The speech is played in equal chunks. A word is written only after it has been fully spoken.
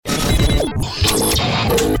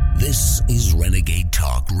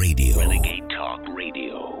Radio. Renegade Talk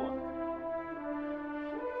Radio.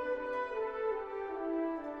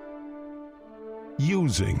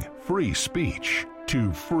 Using free speech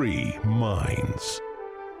to free minds.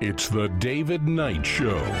 It's the David Knight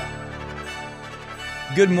Show.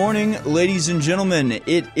 Good morning, ladies and gentlemen.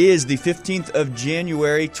 It is the 15th of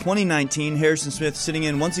January, 2019. Harrison Smith sitting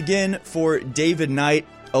in once again for David Knight.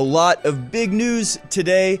 A lot of big news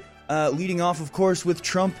today, leading off, of course, with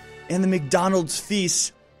Trump and the McDonald's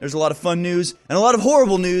feast. There's a lot of fun news and a lot of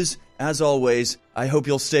horrible news, as always. I hope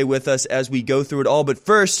you'll stay with us as we go through it all. But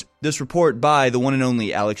first, this report by the one and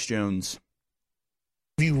only Alex Jones.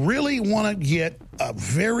 If you really want to get a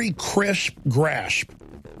very crisp grasp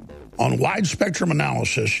on wide spectrum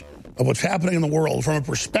analysis of what's happening in the world from a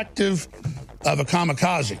perspective of a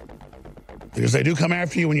kamikaze, because they do come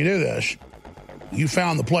after you when you do this, you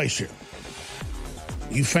found the place here.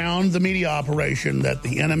 You found the media operation that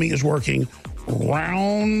the enemy is working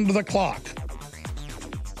round the clock.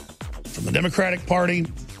 From the Democratic Party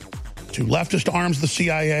to leftist arms of the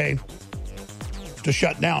CIA to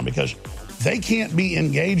shut down, because they can't be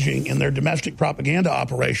engaging in their domestic propaganda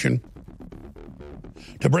operation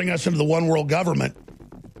to bring us into the one world government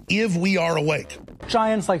if we are awake.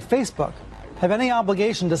 Giants like Facebook have any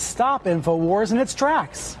obligation to stop InfoWars in its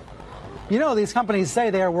tracks. You know, these companies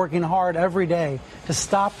say they are working hard every day to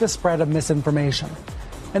stop the spread of misinformation.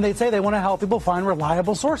 And they say they want to help people find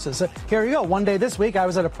reliable sources. Here you go. One day this week, I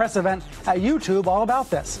was at a press event at YouTube all about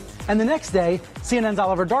this. And the next day, CNN's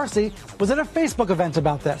Oliver Darcy was at a Facebook event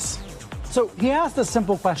about this. So he asked a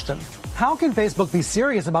simple question. How can Facebook be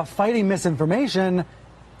serious about fighting misinformation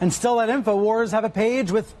and still let InfoWars have a page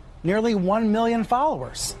with nearly 1 million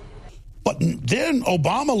followers? But then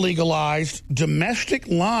Obama legalized domestic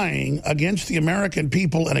lying against the American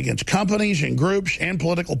people and against companies and groups and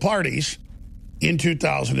political parties in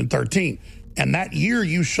 2013. And that year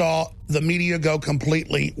you saw the media go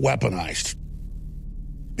completely weaponized.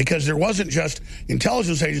 Because there wasn't just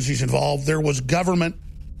intelligence agencies involved, there was government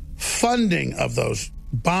funding of those,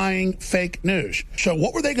 buying fake news. So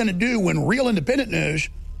what were they going to do when real independent news,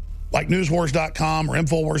 like newswars.com or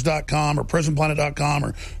infowars.com or prisonplanet.com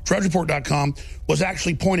or drudgereport.com, was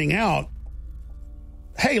actually pointing out,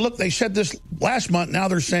 hey, look, they said this last month, now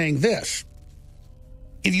they're saying this.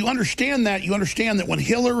 If you understand that, you understand that when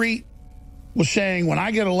Hillary was saying, when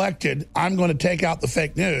I get elected, I'm going to take out the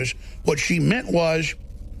fake news, what she meant was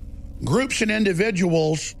groups and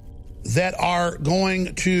individuals that are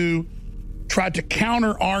going to try to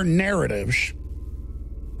counter our narratives,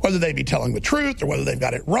 whether they be telling the truth or whether they've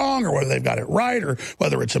got it wrong or whether they've got it right or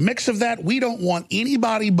whether it's a mix of that. We don't want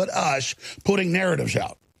anybody but us putting narratives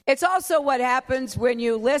out. It's also what happens when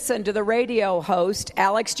you listen to the radio host,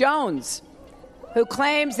 Alex Jones, who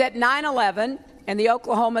claims that 9/11 and the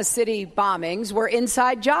Oklahoma City bombings were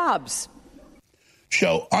inside jobs.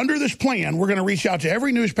 So under this plan, we're going to reach out to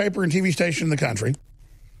every newspaper and TV station in the country,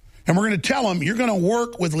 and we're going to tell them you're going to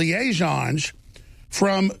work with liaisons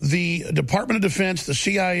from the Department of Defense, the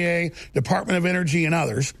CIA, Department of Energy, and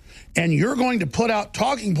others, and you're going to put out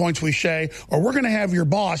talking points, we say, or we're going to have your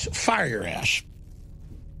boss fire your ass.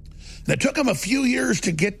 And it took them a few years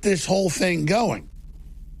to get this whole thing going.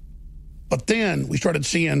 But then we started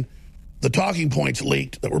seeing the talking points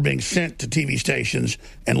leaked that were being sent to TV stations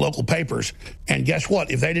and local papers. And guess what?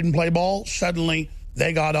 If they didn't play ball, suddenly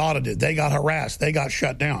they got audited, they got harassed, they got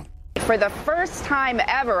shut down. For the first time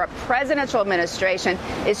ever, a presidential administration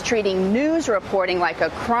is treating news reporting like a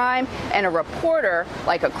crime and a reporter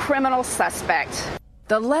like a criminal suspect.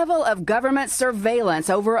 The level of government surveillance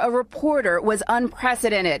over a reporter was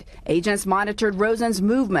unprecedented. Agents monitored Rosen's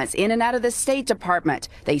movements in and out of the State Department.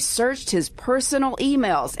 They searched his personal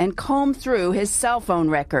emails and combed through his cell phone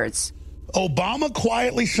records. Obama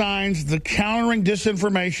quietly signs the Countering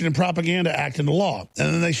Disinformation and Propaganda Act into law.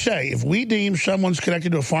 And then they say, if we deem someone's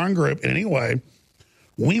connected to a foreign group in any way,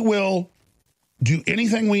 we will do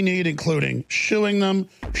anything we need, including suing them,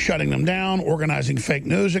 shutting them down, organizing fake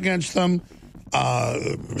news against them,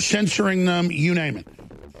 censoring them, you name it.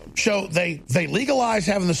 So they legalized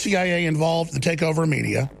having the CIA involved in the takeover of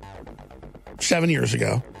media 7 years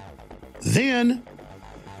ago. Then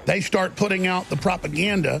they start putting out the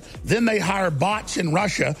propaganda. Then they hire bots in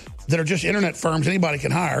Russia that are just internet firms anybody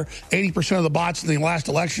can hire. 80% of the bots in the last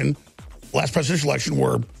presidential election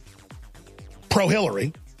were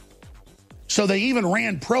pro-Hillary. So they even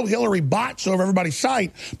ran pro-Hillary bots over everybody's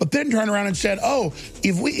site, but then turned around and said, oh,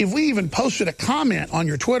 if we even posted a comment on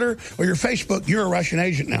your Twitter or your Facebook, you're a Russian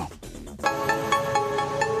agent now.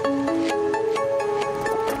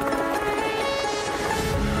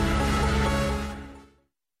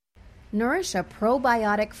 Nourish a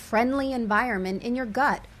probiotic-friendly environment in your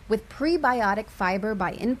gut with Prebiotic Fiber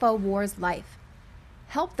by InfoWars Life.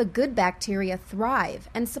 Help the good bacteria thrive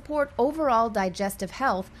and support overall digestive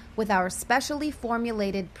health with our specially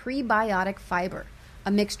formulated prebiotic fiber,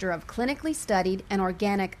 a mixture of clinically studied and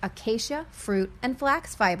organic acacia, fruit, and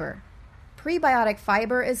flax fiber. Prebiotic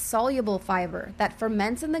fiber is soluble fiber that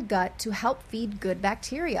ferments in the gut to help feed good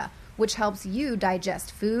bacteria, which helps you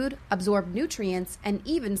digest food, absorb nutrients, and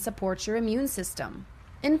even support your immune system.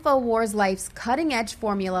 InfoWars Life's cutting-edge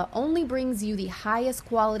formula only brings you the highest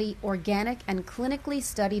quality, organic, and clinically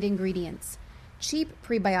studied ingredients. Cheap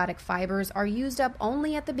prebiotic fibers are used up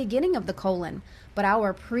only at the beginning of the colon, but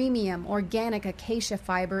our premium organic acacia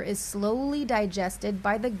fiber is slowly digested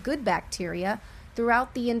by the good bacteria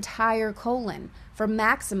throughout the entire colon for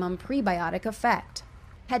maximum prebiotic effect.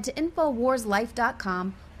 Head to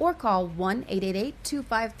InfoWarsLife.com or call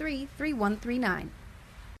 1-888-253-3139.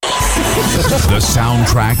 The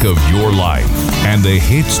soundtrack of your life. And the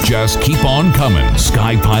hits just keep on coming.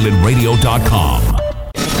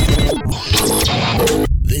 SkyPilotRadio.com.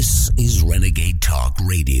 This is Renegade Talk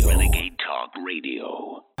Radio. Renegade Talk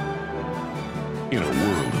Radio. In a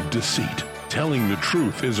world of deceit, telling the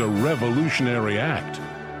truth is a revolutionary act.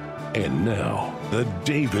 And now, the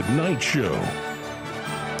David Knight Show.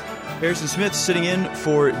 Harrison Smith sitting in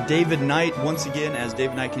for David Knight once again as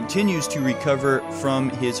David Knight continues to recover from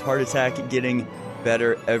his heart attack, getting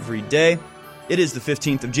better every day. It is the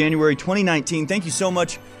 15th of January, 2019. Thank you so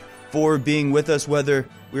much for being with us, whether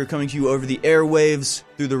we're coming to you over the airwaves,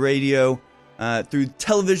 through the radio, through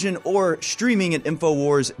television, or streaming at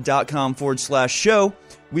Infowars.com/show.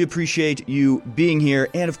 We appreciate you being here.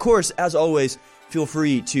 And of course, as always, feel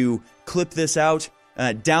free to clip this out,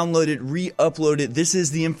 download it, re-upload it. This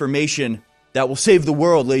is the information that will save the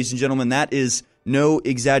world, ladies and gentlemen. That is no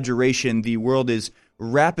exaggeration. The world is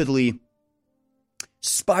rapidly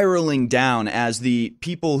spiraling down as the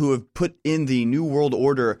people who have put in the New World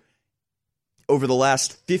Order over the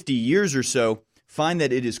last 50 years or so find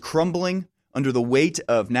that it is crumbling under the weight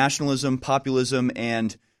of nationalism, populism,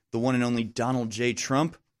 and the one and only Donald J.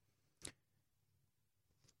 Trump.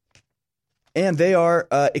 And they are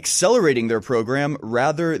accelerating their program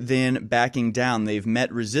rather than backing down. They've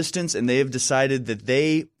met resistance, and they have decided that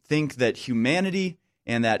they think that humanity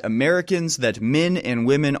and that Americans, that men and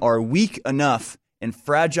women are weak enough and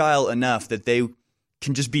fragile enough that they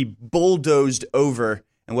can just be bulldozed over.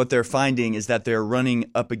 And what they're finding is that they're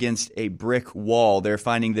running up against a brick wall. They're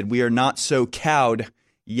finding that we are not so cowed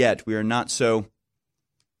yet. We are not so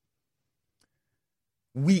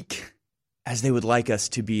weak as they would like us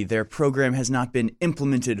to be. Their program has not been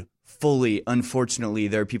implemented fully, unfortunately.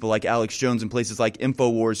 There are people like Alex Jones and places like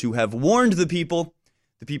InfoWars who have warned the people.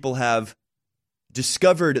 The people have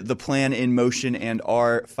discovered the plan in motion and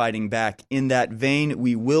are fighting back. In that vein,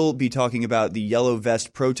 we will be talking about the Yellow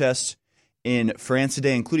Vest protests in France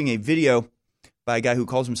today, including a video by a guy who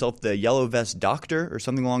calls himself the Yellow Vest Doctor or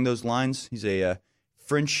something along those lines. He's a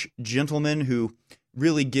French gentleman who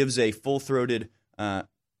really gives a full-throated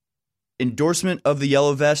endorsement of the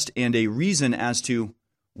Yellow Vest and a reason as to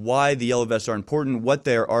why the Yellow Vests are important, what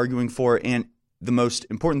they're arguing for, and the most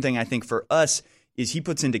important thing I think for us is he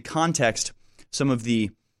puts into context some of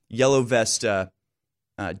the Yellow Vest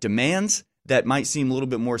demands that might seem a little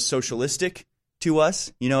bit more socialistic to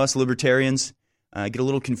us. You know, us libertarians get a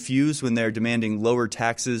little confused when they're demanding lower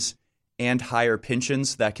taxes and higher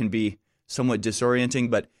pensions. That can be somewhat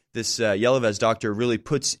disorienting, but this Yellow Vest doctor really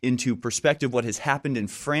puts into perspective what has happened in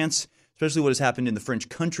France, especially what has happened in the French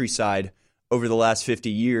countryside over the last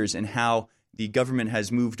 50 years and how the government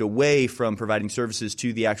has moved away from providing services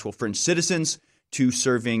to the actual French citizens to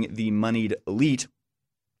serving the moneyed elite.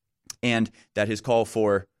 And that his call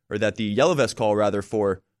for, or that the Yellow Vest call rather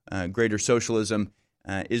for greater socialism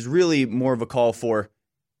is really more of a call for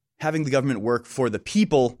having the government work for the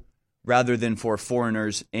people rather than for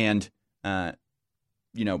foreigners and, as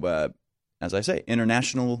I say,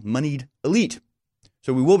 international moneyed elite.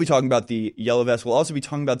 So we will be talking about the Yellow Vest. We'll also be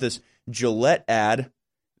talking about this Gillette ad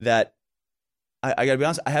that I got to be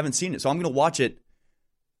honest, I haven't seen it. So I'm going to watch it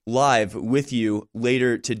live with you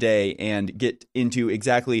later today and get into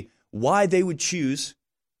exactly why they would choose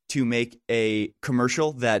to make a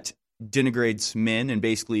commercial that denigrates men and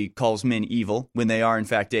basically calls men evil when they are, in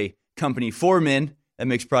fact, a company for men that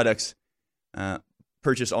makes products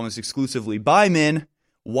purchased almost exclusively by men.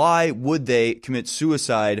 Why would they commit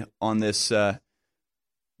suicide on this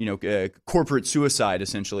corporate suicide,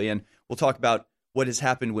 essentially? And we'll talk about what has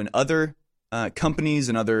happened when other companies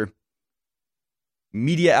and other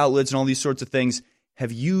media outlets and all these sorts of things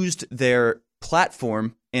have used their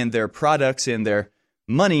platform and their products and their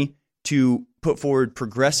money to put forward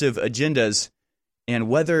progressive agendas, and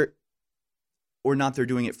whether or not they're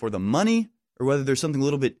doing it for the money or whether there's something a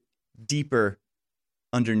little bit deeper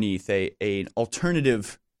underneath, an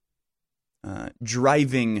alternative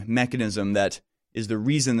driving mechanism that is the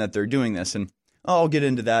reason that they're doing this. And I'll get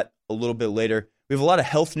into that a little bit later. We have a lot of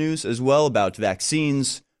health news as well about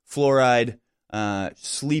vaccines, fluoride,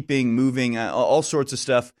 sleeping, moving, all sorts of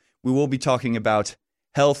stuff. We will be talking about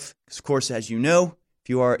health. Of course, as you know, if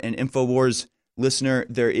you are an InfoWars listener,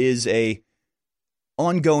 there is a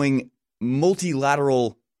ongoing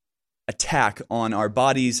multilateral attack on our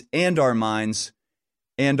bodies and our minds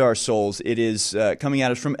and our souls. It is coming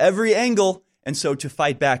at us from every angle, and so to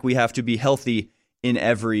fight back, we have to be healthy in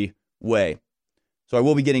every way. So I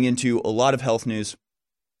will be getting into a lot of health news,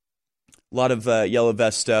 a lot of yellow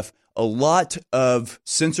vest stuff, a lot of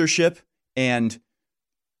censorship and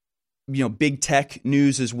big tech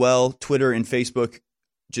news as well. Twitter and Facebook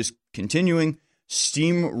just continuing,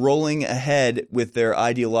 steamrolling ahead with their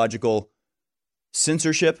ideological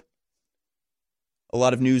censorship. A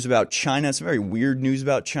lot of news about China. Some very weird news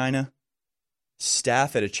about China.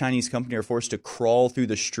 Staff at a Chinese company are forced to crawl through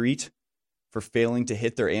the street for failing to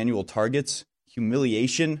hit their annual targets.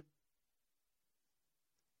 Humiliation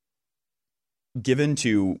given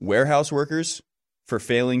to warehouse workers for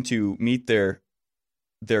failing to meet their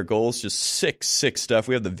goals. Just sick stuff.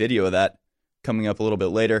 We have the video of that coming up a little bit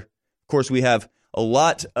later. Of course, we have a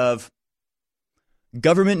lot of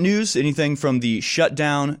government news, anything from the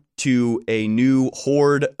shutdown to a new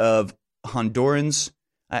horde of Hondurans.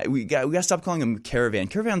 We got to stop calling them caravan.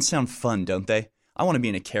 Caravans sound fun, don't they? I want to be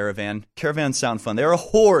in a caravan. Caravans sound fun. They're a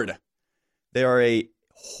horde. They are a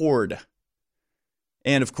horde.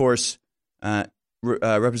 And, of course,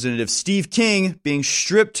 Representative Steve King being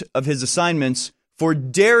stripped of his assignments for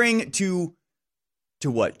daring to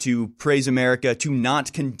what? To praise America, to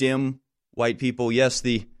not condemn white people. Yes,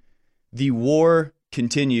 the war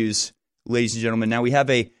continues, ladies and gentlemen. Now we have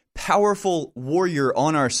a powerful warrior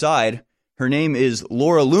on our side. Her name is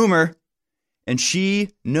Laura Loomer, and she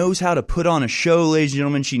knows how to put on a show, ladies and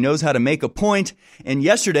gentlemen. She knows how to make a point. And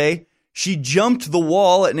yesterday, she jumped the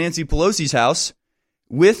wall at Nancy Pelosi's house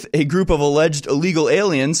with a group of alleged illegal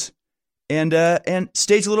aliens and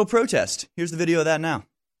staged a little protest. Here's the video of that now.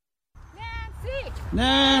 Nancy!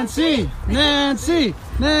 Nancy! Nancy!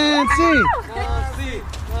 Nancy! Nancy!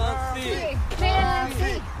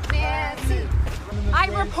 Nancy! I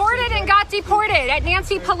reported and got deported at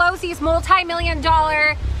Nancy Pelosi's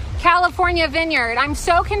multi-million-dollar California vineyard. I'm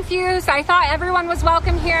so confused. I thought everyone was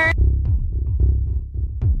welcome here.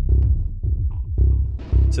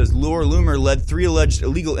 It says Laura Loomer led 3 alleged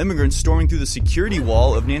illegal immigrants storming through the security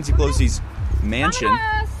wall of Nancy Pelosi's mansion.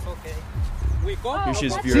 Here she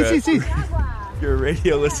is. If you're a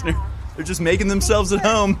radio listener, they're just making themselves at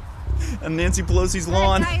home on Nancy Pelosi's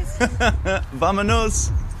lawn.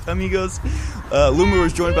 Vámonos, amigos. Loomer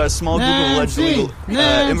was joined by a small group of alleged illegal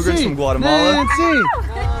immigrants from Guatemala.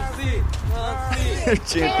 They're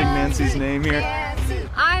chanting Nancy's name here.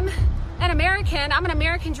 I'm an American. I'm an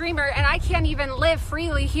American dreamer, and I can't even live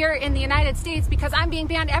freely here in the United States because I'm being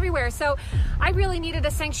banned everywhere. So I really needed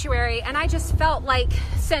a sanctuary, and I just felt like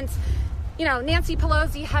since Nancy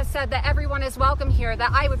Pelosi has said that everyone is welcome here,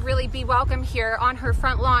 that I would really be welcome here on her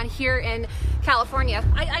front lawn here in California.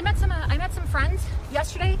 I met some friends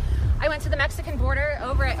yesterday. I went to the Mexican border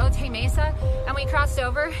over at Otay Mesa, and we crossed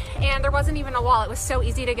over, and there wasn't even a wall. It was so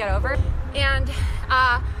easy to get over. And,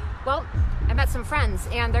 I met some friends,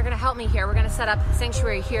 and they're going to help me here. We're going to set up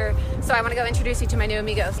sanctuary here. So I want to go introduce you to my new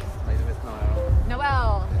amigos. My name is Noel.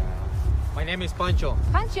 Noel. My name is Pancho.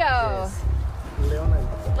 Pancho. Yes.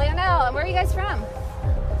 Leonel. And where are you guys from?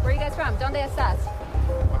 Where are you guys from? ¿Dónde estás?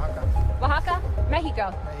 Oaxaca. Oaxaca?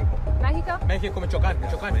 Mexico. Mexico? Mexico, Michoacán.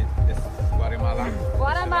 Yes. Guatemala.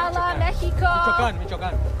 Guatemala, Mexico.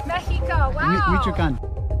 Michoacán. Mexico. Wow. Michoacán.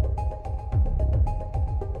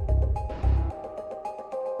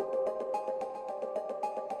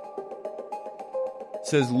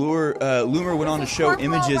 Says Loomer went on to show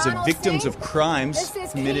images of victims of crimes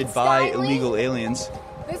committed by illegal aliens.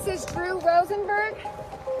 This is Drew Rosenberg.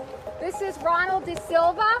 This is Ronald De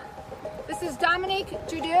Silva. This is Dominique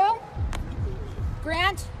Judeu.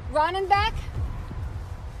 Grant Ronenbeck.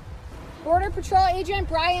 Border Patrol Agent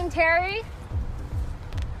Brian Terry.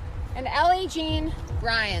 And Ellie Jean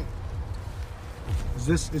Bryant. Is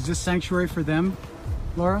this sanctuary for them,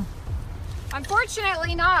 Laura?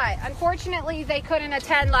 Unfortunately not. Unfortunately, they couldn't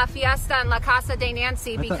attend La Fiesta and La Casa de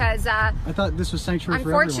Nancy because... I thought this was sanctuary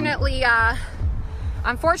for everyone.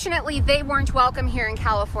 Unfortunately, they weren't welcome here in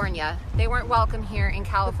California. They weren't welcome here in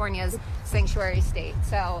California's sanctuary state.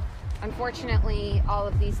 So Unfortunately, all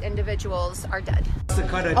of these individuals are dead.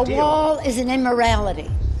 A wall is an immorality.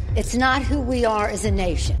 It's not who we are as a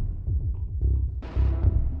nation.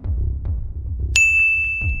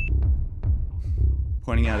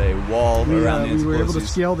 Pointing out a wall around the we were able to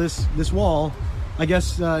scale this wall. I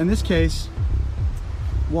guess in this case,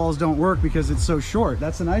 walls don't work because it's so short.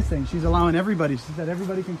 That's the nice thing. She's allowing everybody. She said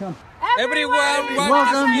everybody can come. Everyone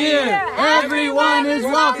welcome here. Everyone is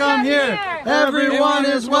welcome here. Everyone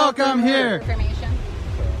is welcome here.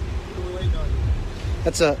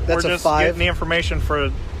 That's a We're just 5. getting the information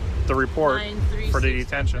for the report for the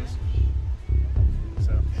detentions.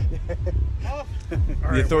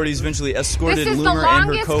 The authorities eventually escorted This is Loomer the and her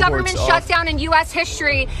longest cohorts government off. shutdown in U.S.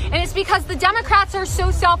 history, and it's because the Democrats are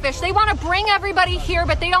so selfish. They want to bring everybody here,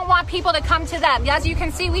 but they don't want people to come to them. As you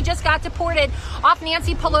can see, we just got deported off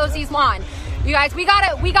Nancy Pelosi's lawn. You guys, we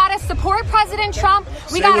gotta support President Trump.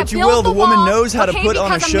 We Say gotta what you build will, the woman wall, knows how to okay, put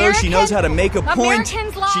on a because show. She knows how to make a point.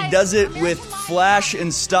 Americans' She does it with flash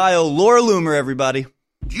and style. Laura Loomer, everybody.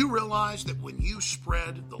 Do you realize that when you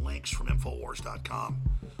spread the links from Infowars.com,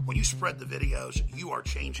 when you spread the videos, you are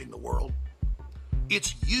changing the world?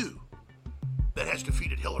 It's you that has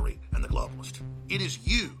defeated Hillary and the globalists. It is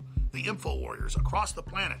you, the info warriors across the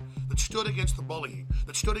planet, that stood against the bullying,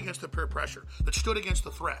 that stood against the peer pressure, that stood against the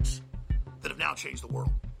threats, that have now changed the world.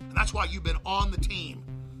 And that's why you've been on the team,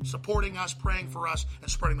 supporting us, praying for us, and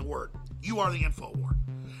spreading the word. You are the info war.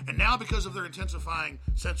 And now, because of their intensifying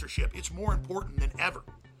censorship, it's more important than ever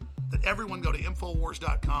that everyone go to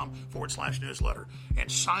Infowars.com/newsletter and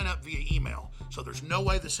sign up via email. So there's no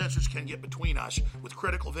way the censors can get between us with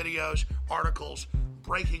critical videos, articles,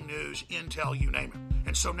 breaking news, intel, you name it.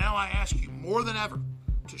 And so now I ask you more than ever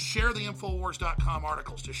to share the Infowars.com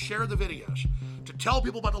articles, to share the videos, to tell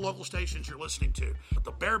people about the local stations you're listening to. But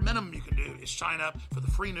the bare minimum you can do is sign up for the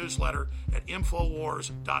free newsletter at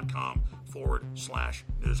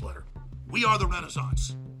Infowars.com/newsletter. We are the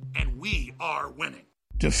Renaissance, and we are winning.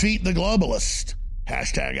 Defeat the globalists.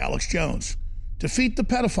 #Alex Jones. Defeat the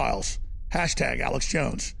pedophiles. #Alex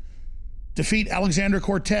Jones. Defeat Alexandra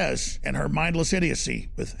Cortez and her mindless idiocy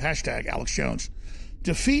with #Alex Jones.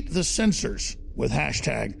 Defeat the censors with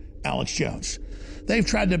 #Alex Jones. They've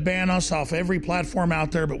tried to ban us off every platform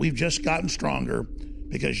out there, but we've just gotten stronger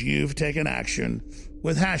because you've taken action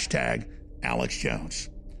with #Alex Jones.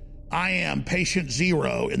 I am patient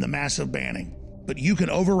zero in the massive banning. But you can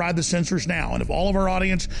override the censors now. And if all of our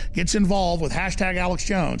audience gets involved with #Alex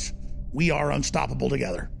Jones, we are unstoppable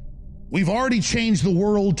together. We've already changed the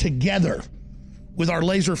world together with our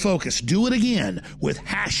laser focus. Do it again with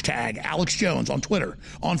 #Alex Jones on Twitter,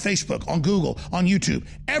 on Facebook, on Google, on YouTube,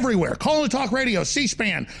 everywhere. Call and Talk Radio,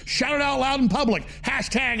 C-SPAN. Shout it out loud in public.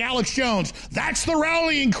 #Alex Jones. That's the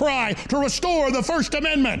rallying cry to restore the First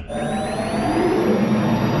Amendment.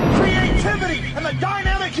 Creativity and the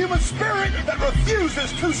dynamic human spirit that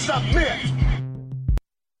refuses to submit.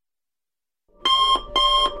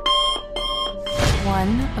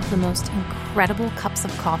 One of the most incredible cups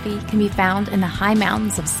of coffee can be found in the high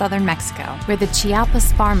mountains of southern Mexico, where the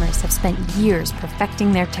Chiapas farmers have spent years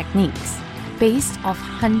perfecting their techniques. Based off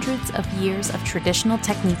hundreds of years of traditional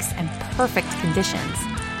techniques and perfect conditions,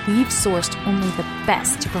 we've sourced only the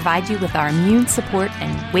best to provide you with our immune support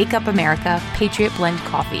and Wake Up America Patriot Blend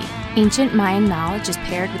coffee. Ancient Mayan knowledge is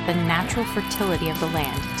paired with the natural fertility of the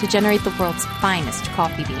land to generate the world's finest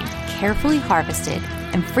coffee bean. Carefully harvested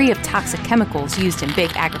and free of toxic chemicals used in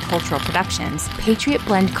big agricultural productions, Patriot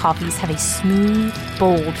Blend coffees have a smooth,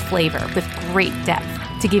 bold flavor with great depth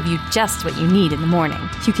to give you just what you need in the morning.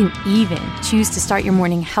 You can even choose to start your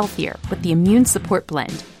morning healthier with the Immune Support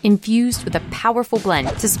Blend, infused with a powerful blend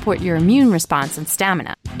to support your immune response and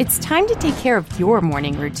stamina. It's time to take care of your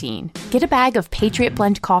morning routine. Get a bag of Patriot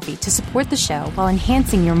Blend coffee to support the show while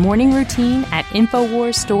enhancing your morning routine at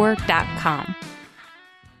InfoWarsStore.com.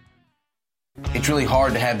 It's really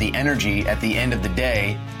hard to have the energy at the end of the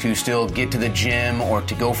day to still get to the gym or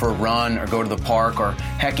to go for a run or go to the park or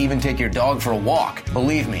heck, even take your dog for a walk.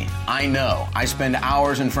 Believe me, I know. I spend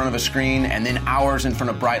hours in front of a screen and then hours in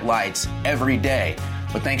front of bright lights every day.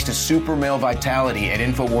 But thanks to Super Male Vitality at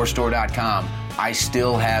InfoWarsStore.com, I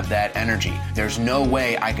still have that energy. There's no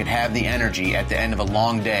way I could have the energy at the end of a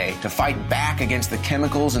long day to fight back against the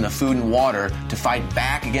chemicals in the food and water, to fight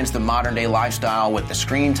back against the modern day lifestyle with the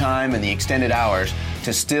screen time and the extended hours,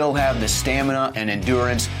 to still have the stamina and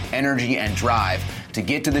endurance, energy and drive to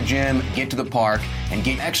get to the gym, get to the park, and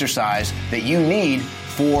get exercise that you need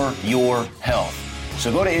for your health. So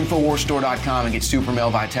go to InfoWarsStore.com and get Super Male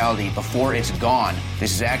Vitality before it's gone.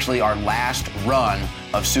 This is actually our last run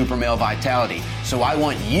of Super Male Vitality. So I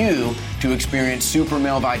want you to experience Super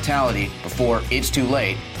Male Vitality before it's too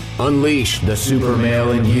late. Unleash the super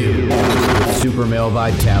male in you with super male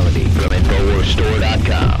vitality from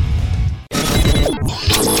InfoWarsStore.com.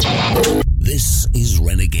 This is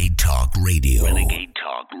Renegade Talk Radio. Renegade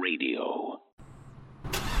Talk Radio.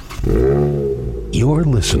 You're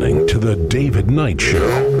listening to The David Knight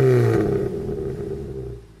Show.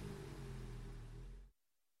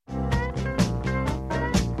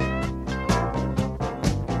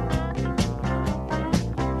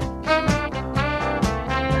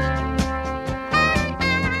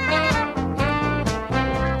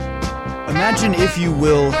 Imagine, if you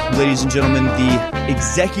will, ladies and gentlemen, the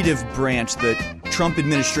executive branch, the Trump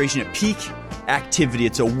administration at peak activity.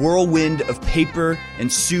 It's a whirlwind of paper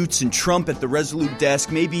and suits and Trump at the Resolute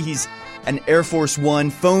desk. Maybe he's an Air Force One.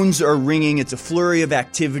 Phones are ringing. It's a flurry of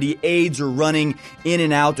activity. Aides are running in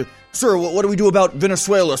and out. Sir, what do we do about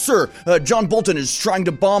Venezuela? Sir, John Bolton is trying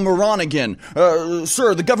to bomb Iran again.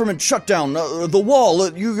 Sir, the government shutdown. The wall.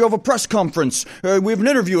 You have a press conference. We have an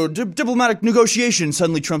interview. Diplomatic negotiation.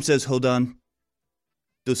 Suddenly Trump says, hold on.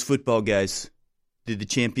 Those football guys. Did the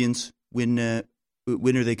champions win?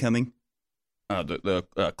 When are they coming? The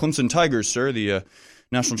Clemson Tigers, sir. The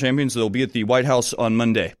national champions. They'll be at the White House on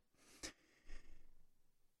Monday.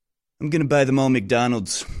 I'm going to buy them all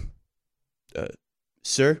McDonald's.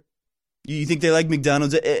 Sir? You think they like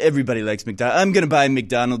McDonald's? Everybody likes McDonald's. I'm going to buy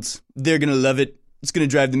McDonald's. They're going to love it. It's going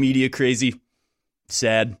to drive the media crazy.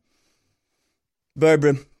 Sad.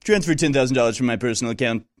 Barbara, transfer $10,000 from my personal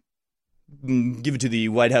account. Give it to the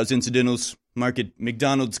White House incidentals. Mark it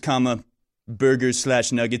McDonald's, burgers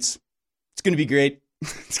 / nuggets. It's going to be great.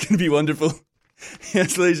 It's going to be wonderful.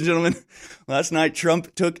 Yes, ladies and gentlemen, last night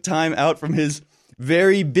Trump took time out from his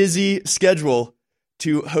very busy schedule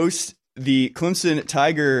to host the Clemson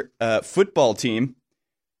Tiger football team,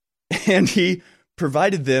 and he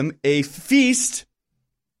provided them a feast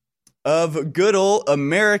of good old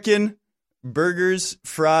American burgers,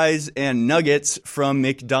 fries, and nuggets from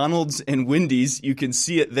McDonald's and Wendy's. You can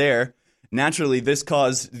see it there. Naturally, this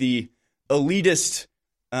caused the elitist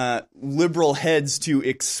liberal heads to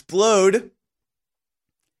explode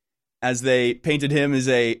as they painted him as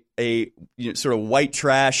a sort of white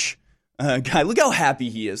trash guy. Look how happy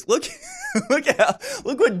he is. Look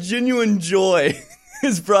what genuine joy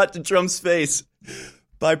is brought to Trump's face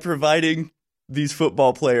by providing these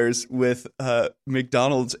football players with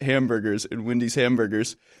McDonald's hamburgers and Wendy's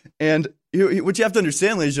hamburgers. And what you have to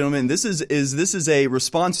understand, ladies and gentlemen, this is a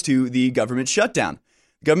response to the government shutdown.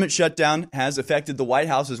 The government shutdown has affected the White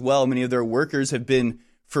House as well. Many of their workers have been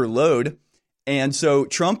furloughed. And so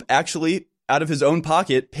Trump actually, out of his own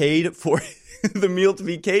pocket, paid for the meal to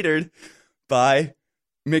be catered by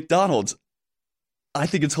McDonald's. I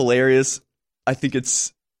think it's hilarious. I think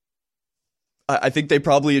they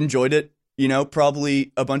probably enjoyed it. You know,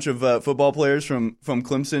 probably a bunch of football players from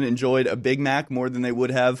Clemson enjoyed a Big Mac more than they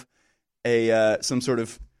would have some sort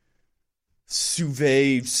of sous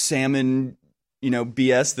vide salmon,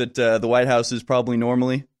 BS that the White House is probably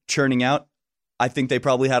normally churning out. I think they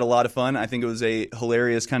probably had a lot of fun. I think it was a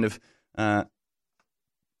hilarious kind of,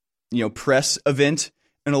 press event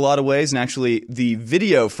in a lot of ways. And actually, the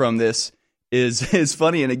video from this is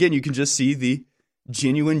funny. And again, you can just see the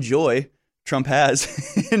genuine joy Trump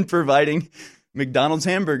has in providing McDonald's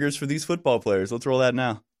hamburgers for these football players. Let's roll that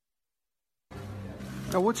now.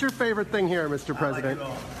 Now, what's your favorite thing here, Mr. President?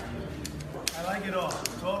 I like it all.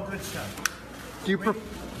 It's all good stuff. Do you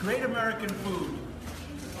great American food.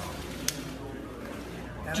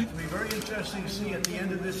 And it'll be very interesting to see at the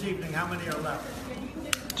end of this evening how many are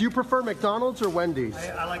left. Do you prefer McDonald's or Wendy's?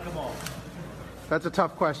 I like them all. That's a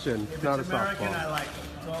tough question, If not it's a softball. American, I like it.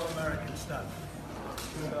 It's all American stuff.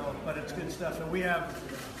 So, but it's good stuff. And we have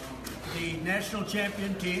the national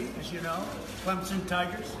champion team, as you know, Clemson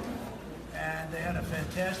Tigers. And they had a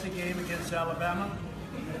fantastic game against Alabama.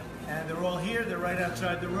 And they're all here. They're right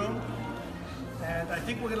outside the room. And I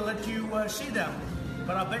think we're going to let you see them.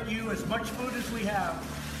 But I'll bet you as much food as we have.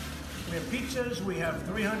 We have pizzas. We have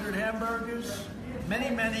 300 hamburgers.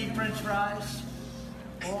 Many French fries.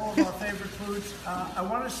 All of our favorite foods. I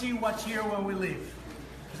want to see what's here when we leave.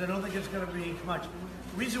 Because I don't think it's going to be much.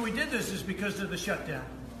 The reason we did this is because of the shutdown.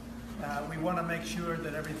 We want to make sure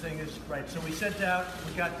that everything is right. So we sent out,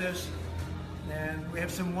 we got this, and we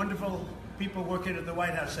have some wonderful people working at the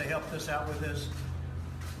White House. They helped us out with this.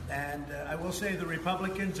 And I will say the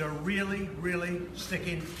Republicans are really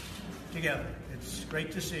sticking together. It's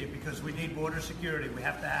great to see because we need border security. We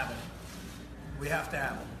have to have it. We have to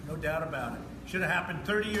have it. No doubt about it. Should have happened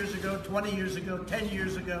 30 years ago, 20 years ago, 10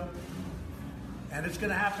 years ago. And it's going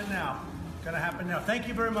to happen now. It's going to happen now. Thank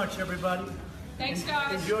you very much, everybody. Thanks,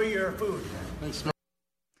 guys. Enjoy your food. Thanks.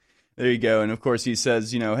 There you go. And of course he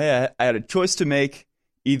says, hey, I had a choice to make.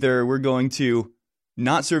 Either we're going to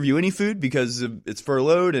not serve you any food because it's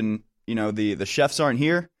furloughed and, the chefs aren't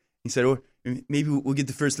here. He said, or maybe we'll get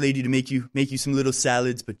the first lady to make you some little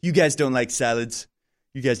salads, but you guys don't like salads.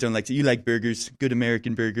 You guys don't like you like burgers, good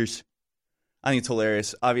American burgers. I think it's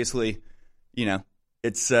hilarious. Obviously,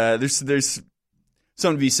 it's there's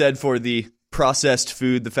something to be said for the processed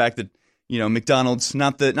food, the fact that, McDonald's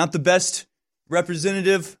not the best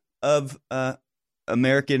representative of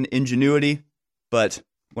American ingenuity, but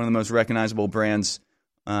one of the most recognizable brands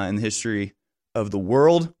in the history of the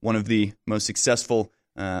world, one of the most successful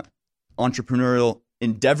entrepreneurial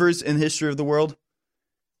endeavors in the history of the world.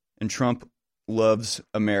 And Trump loves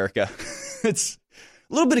America. It's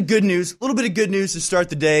a little bit of good news to start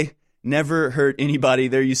the day. Never hurt anybody.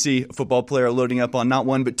 There you see a football player loading up on not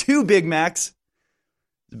one, but two Big Macs.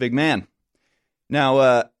 He's a big man.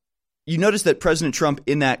 Now, you notice that President Trump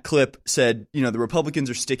in that clip said, the Republicans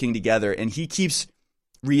are sticking together, and he keeps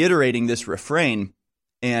reiterating this refrain.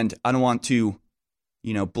 And I don't want to,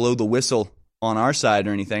 blow the whistle on our side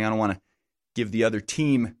or anything. I don't want to give the other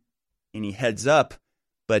team any heads up.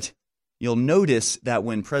 But you'll notice that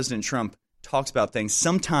when President Trump talks about things,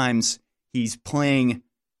 sometimes he's playing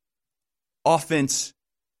offense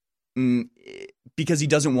because he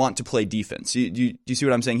doesn't want to play defense. Do you see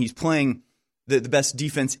what I'm saying? He's playing the best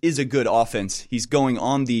defense is a good offense. He's going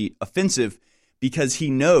on the offensive because he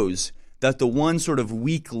knows that the one sort of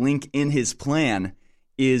weak link in his plan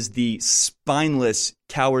is the spineless,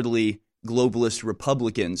 cowardly, globalist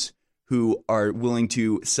Republicans who are willing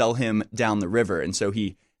to sell him down the river. And so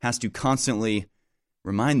he has to constantly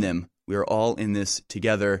remind them, we are all in this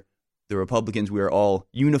together. The Republicans, we are all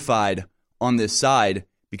unified on this side,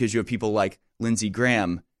 because you have people like Lindsey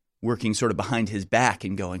Graham working sort of behind his back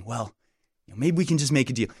and going, well, maybe we can just make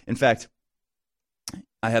a deal. In fact,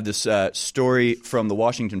 I have this story from the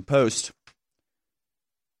Washington Post.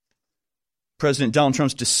 President Donald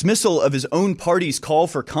Trump's dismissal of his own party's call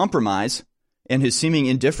for compromise and his seeming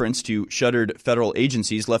indifference to shuttered federal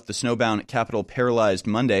agencies left the snowbound Capitol paralyzed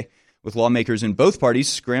Monday, with lawmakers in both parties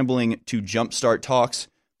scrambling to jumpstart talks,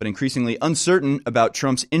 but increasingly uncertain about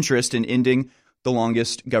Trump's interest in ending the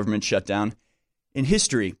longest government shutdown in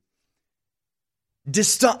history.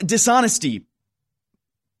 Dishonesty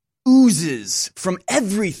oozes from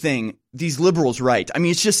everything these liberals write. I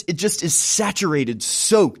mean, it just is saturated,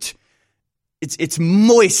 soaked. It's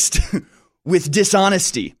moist with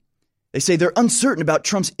dishonesty. They say they're uncertain about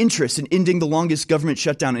Trump's interest in ending the longest government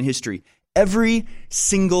shutdown in history. Every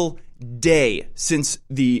single day since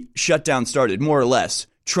the shutdown started, more or less,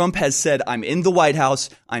 Trump has said, I'm in the White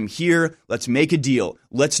House. I'm here. Let's make a deal.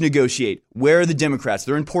 Let's negotiate. Where are the Democrats?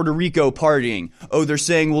 They're in Puerto Rico partying. Oh, they're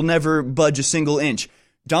saying we'll never budge a single inch.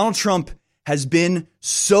 Donald Trump has been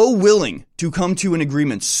so willing to come to an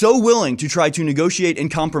agreement, so willing to try to negotiate and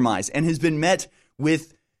compromise, and has been met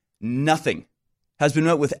with nothing, has been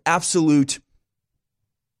met with absolute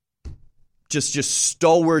just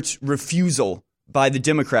stalwart refusal by the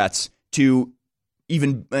Democrats to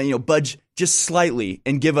even budge just slightly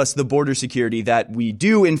and give us the border security that we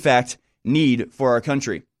do, in fact, need for our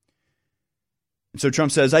country. And so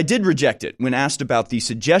Trump says, I did reject it when asked about the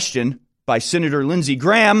suggestion by Senator Lindsey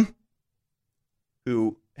Graham,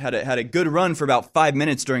 who had a good run for about 5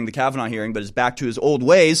 minutes during the Kavanaugh hearing, but is back to his old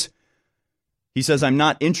ways. He says, I'm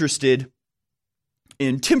not interested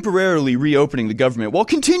in temporarily reopening the government while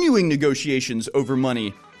continuing negotiations over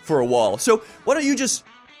money for a wall. So why don't you just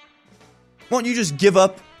give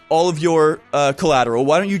up all of your collateral?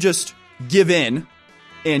 Why don't you just give in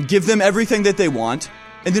and give them everything that they want?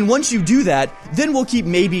 And then once you do that, then we'll keep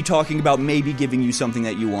maybe talking about maybe giving you something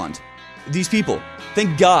that you want. These people,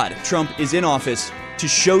 thank God Trump is in office to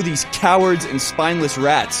show these cowards and spineless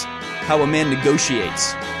rats how a man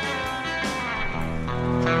negotiates.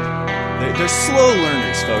 They're slow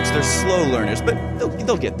learners, folks. They're slow learners, but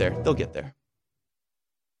they'll get there. They'll get there.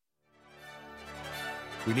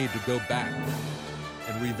 We need to go back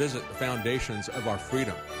and revisit the foundations of our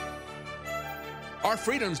freedom. Our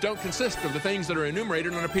freedoms don't consist of the things that are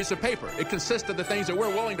enumerated on a piece of paper. It consists of the things that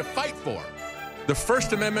we're willing to fight for. The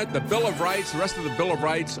First Amendment, the Bill of Rights, the rest of the Bill of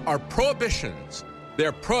Rights are prohibitions.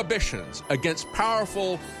 They're prohibitions against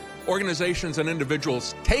powerful organizations and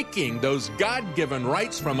individuals taking those God-given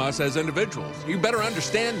rights from us as individuals. You better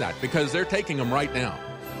understand that, because they're taking them right now.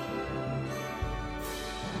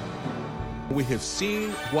 We have seen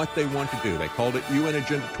what they want to do. They called it UN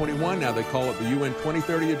Agenda 21. Now they call it the UN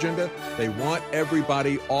 2030 Agenda. They want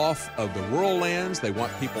everybody off of the rural lands. They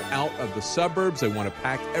want people out of the suburbs. They want to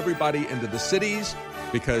pack everybody into the cities,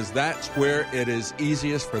 because that's where it is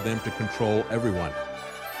easiest for them to control everyone.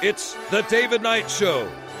 It's The David Knight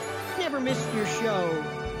Show. Never missed your show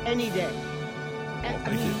any day.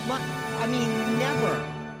 I mean, never.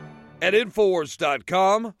 At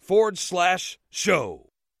Infowars.com/show.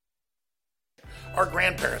 Our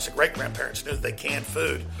grandparents and great-grandparents knew that they canned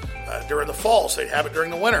food during the fall, so they'd have it during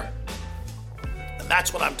the winter. And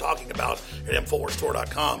that's what I'm talking about at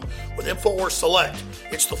InfoWarsStore.com with InfoWars Select.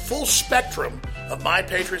 It's the full spectrum of My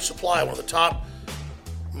Patriot Supply, one of the top,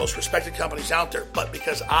 most respected companies out there. But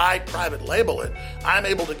because I private label it, I'm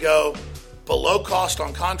able to go below cost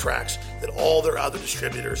on contracts that all their other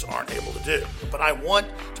distributors aren't able to do. But I want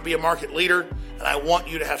to be a market leader, and I want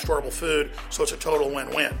you to have storable food, so it's a total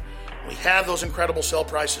win-win. We have those incredible sale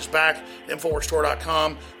prices back at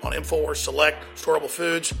InfoWarsStore.com on InfoWars Select storable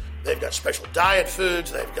foods. They've got special diet foods.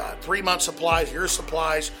 They've got 3-month supplies, year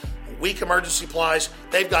supplies, week emergency supplies.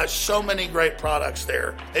 They've got so many great products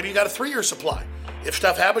there. Maybe you got a 3-year supply. If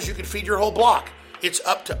stuff happens, you can feed your whole block. It's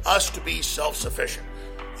up to us to be self-sufficient.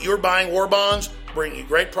 You're buying war bonds, bringing you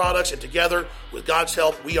great products, and together, with God's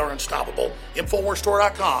help, we are unstoppable.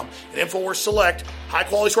 InfoWarsStore.com and InfoWars Select,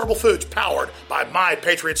 high-quality storable foods powered by My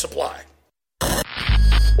Patriot Supply.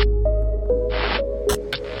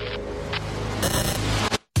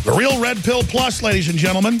 The Real Red Pill Plus, ladies and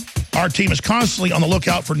gentlemen. Our team is constantly on the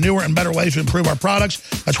lookout for newer and better ways to improve our products.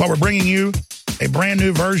 That's why we're bringing you a brand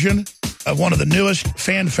new version of one of the newest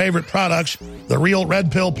fan favorite products, the Real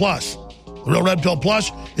Red Pill Plus. The Real Red Pill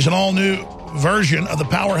Plus is an all-new version of the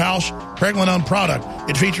powerhouse Pregnenolone product.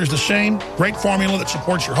 It features the same great formula that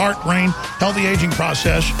supports your heart, brain, healthy aging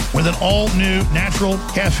process with an all-new natural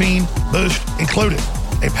caffeine boost included.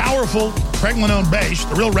 A powerful Pregnenolone base,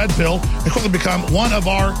 the Real Red Pill, has quickly become one of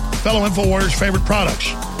our fellow InfoWarriors' favorite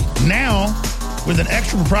products. Now, with an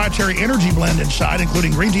extra proprietary energy blend inside,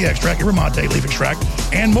 including green tea extract, yerba mate leaf extract,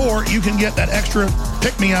 and more, you can get that extra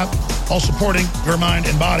pick-me-up while supporting your mind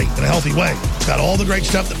and body in a healthy way. It's got all the great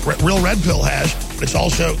stuff that Real Red Pill has, but it's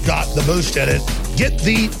also got the boost in it. Get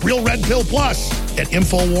the Real Red Pill Plus at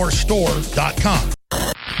InfoWarsStore.com.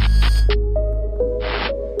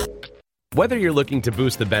 Whether you're looking to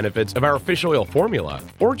boost the benefits of our fish oil formula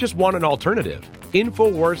or just want an alternative,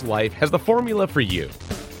 InfoWars Life has the formula for you.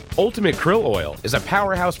 Ultimate Krill Oil is a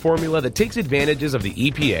powerhouse formula that takes advantages of the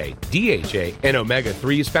EPA, DHA, and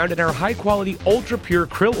omega-3s found in our high-quality, ultra-pure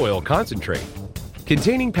krill oil concentrate.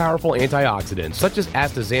 Containing powerful antioxidants such as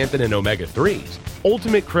astaxanthin and omega-3s,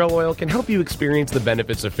 Ultimate Krill Oil can help you experience the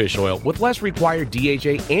benefits of fish oil with less required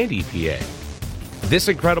DHA and EPA. This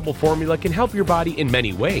incredible formula can help your body in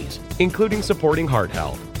many ways, including supporting heart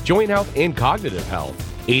health, joint health, and cognitive health,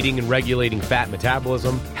 aiding in regulating fat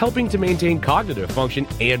metabolism, helping to maintain cognitive function,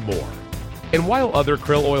 and more. And while other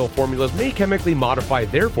krill oil formulas may chemically modify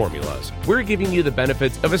their formulas, we're giving you the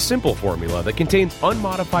benefits of a simple formula that contains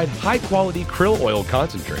unmodified, high-quality krill oil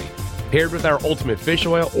concentrate, paired with our Ultimate Fish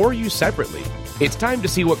Oil or used separately. It's time to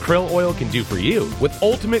see what krill oil can do for you with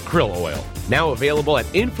Ultimate Krill Oil, now available at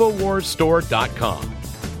InfoWarsStore.com.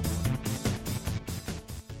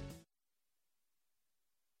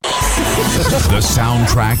 The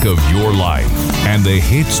soundtrack of your life. And the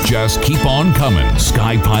hits just keep on coming.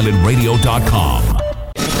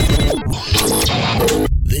 SkyPilotRadio.com.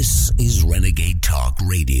 This is Renegade Talk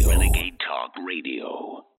Radio. Renegade Talk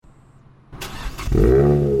Radio.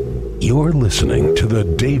 You're listening to The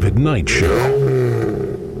David Knight Show.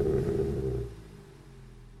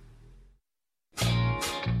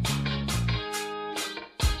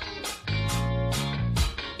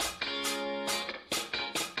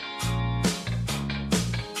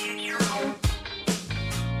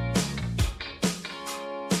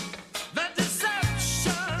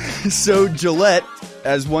 So Gillette,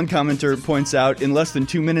 as one commenter points out, in less than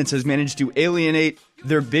 2 minutes has managed to alienate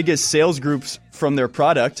their biggest sales groups from their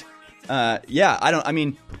product. Folks,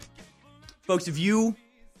 if you...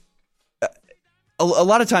 a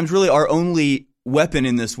lot of times, really, our only weapon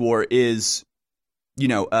in this war is,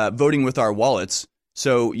 voting with our wallets.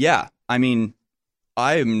 So, yeah, I'm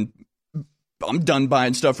done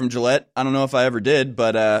buying stuff from Gillette. I don't know if I ever did,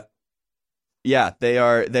 but they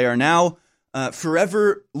are now...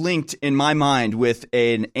 forever linked in my mind with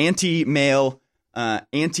an anti-male,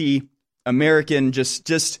 anti-American,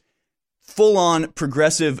 just full-on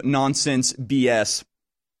progressive nonsense BS.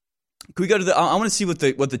 Can we go to I want to see what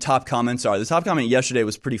the top comments are. The top comment yesterday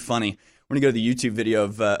was pretty funny. We're gonna go to the YouTube video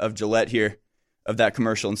of Gillette here, of that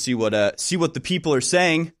commercial, and see what the people are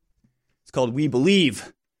saying. It's called "We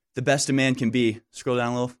Believe the Best a Man Can Be." Scroll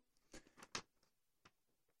down a little.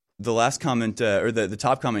 The last comment, or the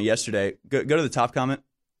top comment yesterday, go to the top comment.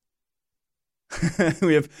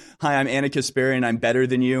 We have, "Hi, I'm Anna Kasparian, I'm better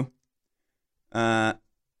than you."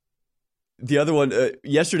 The other one,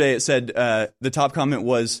 yesterday it said, the top comment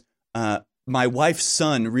was, my wife's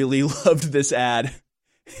son really loved this ad.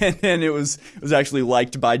 And then it was actually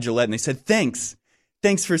liked by Gillette, and they said, thanks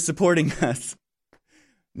for supporting us.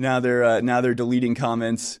 Now they're deleting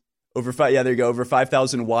comments. Over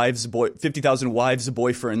 50,000 wives, 50,000 wives,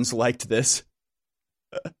 boyfriends liked this.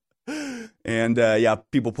 And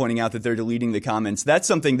people pointing out that they're deleting the comments. That's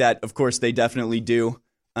something that, of course, they definitely do.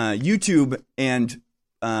 YouTube and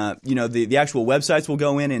the actual websites will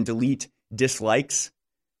go in and delete dislikes.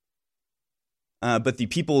 But the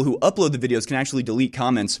people who upload the videos can actually delete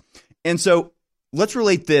comments. And so let's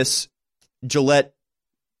relate this Gillette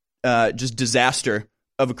just disaster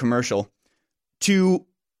of a commercial to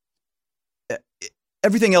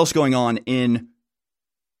everything else going on in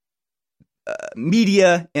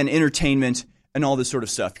media and entertainment and all this sort of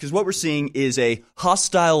stuff. Because what we're seeing is a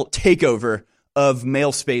hostile takeover of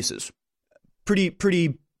male spaces.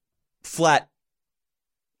 Pretty flat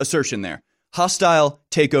assertion there. Hostile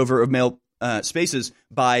takeover of male spaces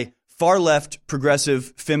by far-left,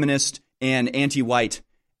 progressive, feminist, and anti-white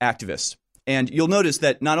activists. And you'll notice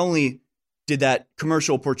that not only did that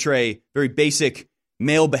commercial portray very basic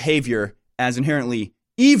male behavior as inherently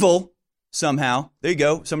evil somehow. There you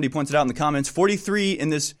go. Somebody points it out in the comments. 43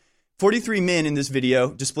 men in this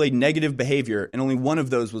video displayed negative behavior, and only one of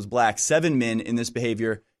those was black. 7 men in this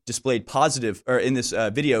video displayed positive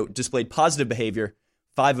behavior.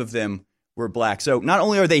 5 of them were black. So not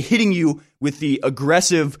only are they hitting you with the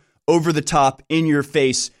aggressive, over-the-top,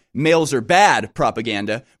 in-your-face, males are bad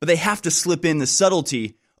propaganda, but they have to slip in the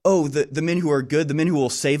subtlety. Oh, the men who are good, the men who will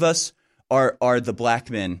save us are the black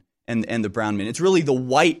men and the brown men. It's really the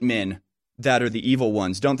white men that are the evil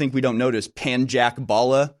ones. Don't think we don't notice. Panjack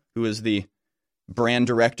Bala, who is the brand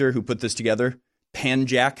director who put this together.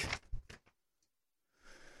 Panjack.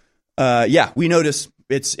 We notice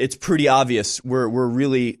it's pretty obvious. We're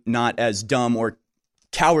really not as dumb or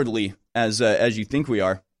cowardly as you think we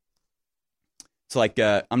are. It's like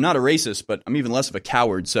I'm not a racist, but I'm even less of a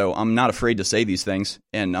coward. So I'm not afraid to say these things,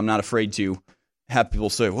 and I'm not afraid to have people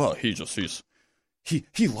say, "Well,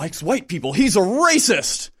 he likes white people. He's a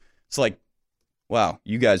racist." It's like, wow,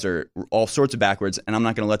 you guys are all sorts of backwards, and I'm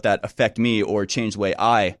not going to let that affect me or change the way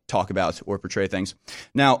I talk about or portray things.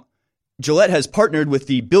 Now, Gillette has partnered with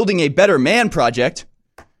the Building a Better Man project,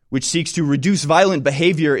 which seeks to reduce violent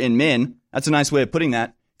behavior in men. That's a nice way of putting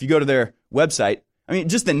that. If you go to their website, I mean,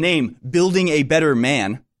 just the name, Building a Better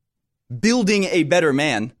Man,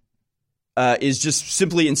 is just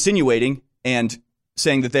simply insinuating and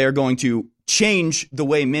saying that they are going to change the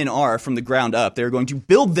way men are from the ground up. They're going to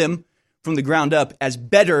build them from the ground up as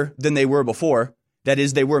better than they were before. That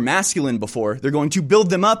is, they were masculine before. They're going to build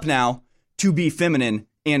them up now to be feminine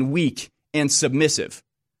and weak and submissive.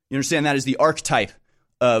 You understand? That is the archetype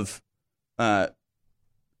of, not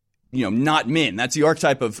men. That's the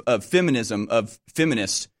archetype of feminism, of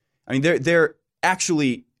feminists. I mean, they're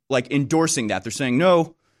actually like endorsing that. They're saying,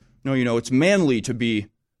 no, it's manly to be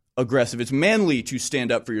aggressive. It's manly to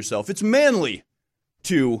stand up for yourself. It's manly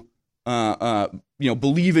to,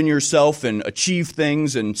 believe in yourself and achieve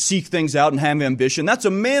things and seek things out and have ambition. That's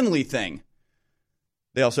a manly thing.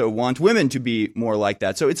 They also want women to be more like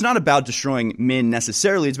that. So it's not about destroying men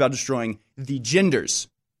necessarily. It's about destroying the genders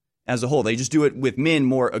as a whole. They just do it with men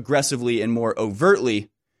more aggressively and more overtly.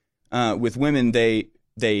 With women, they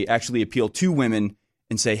actually appeal to women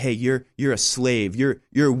and say, "Hey, you're a slave.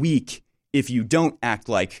 You're weak if you don't act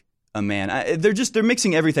like a man." They're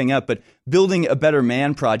mixing everything up. But Building a Better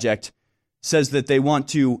Man project says that they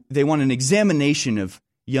want an examination of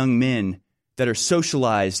young men that are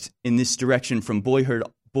socialized in this direction from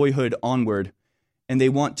boyhood onward, and they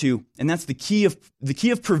want to, and that's the key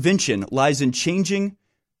of prevention lies in changing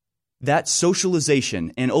that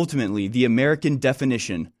socialization and ultimately the American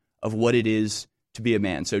definition of what it is to be a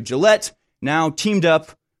man. So Gillette now teamed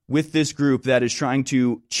up with this group that is trying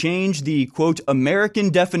to change the, quote, American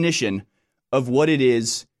definition of what it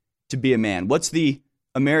is to be a man. What's the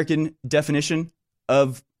American definition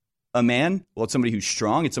of a man? Well, it's somebody who's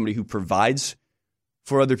strong. It's somebody who provides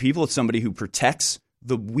for other people. It's somebody who protects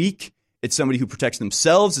the weak. It's somebody who protects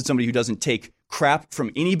themselves. It's somebody who doesn't take crap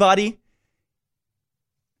from anybody.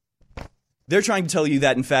 They're trying to tell you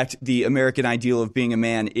that, in fact, the American ideal of being a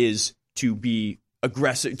man is to be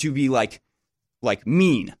aggressive, to be like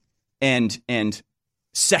mean and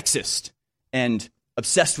sexist and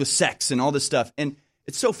obsessed with sex and all this stuff. And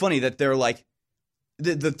it's so funny that they're like,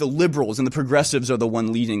 the liberals and the progressives are the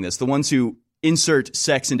one leading this, the ones who insert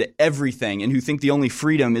sex into everything and who think the only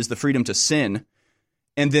freedom is the freedom to sin.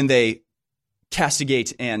 And then they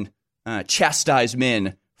castigate and chastise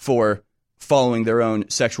men for following their own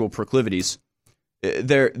sexual proclivities.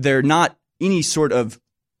 They're not any sort of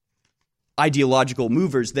ideological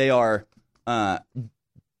movers. They are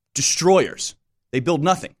destroyers. They build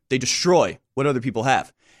nothing. They destroy what other people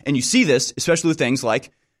have. And you see this, especially with things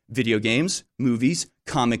like video games, movies,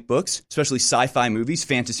 comic books, especially sci-fi movies,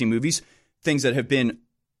 fantasy movies, things that have been,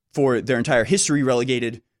 for their entire history,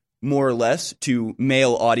 relegated more or less to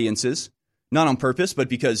male audiences, not on purpose, but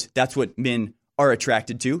because that's what men are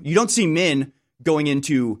attracted to. You don't see men going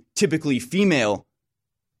into typically female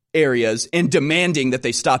areas and demanding that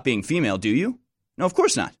they stop being female, do you? No, of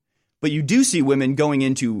course not. But you do see women going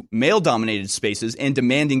into male-dominated spaces and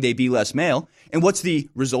demanding they be less male. And what's the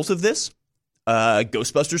result of this?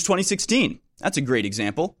 Ghostbusters 2016. That's a great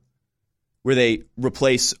example, where they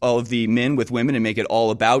replace all of the men with women and make it all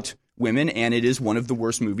about women, and it is one of the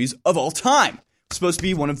worst movies of all time. It's supposed to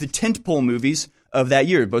be one of the tentpole movies of that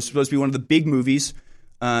year. It's supposed to be one of the big movies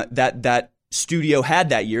that studio had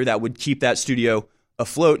that year that would keep that studio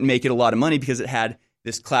afloat and make it a lot of money because it had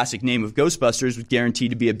this classic name of Ghostbusters, was guaranteed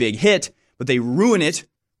to be a big hit, but they ruin it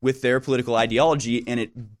with their political ideology, and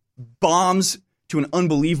it bombs to an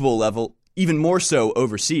unbelievable level, even more so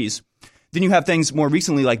overseas. Then you have things more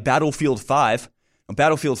recently like Battlefield 5.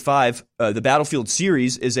 Battlefield 5, the Battlefield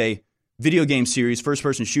series, is a video game series,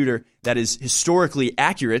 first-person shooter, that is historically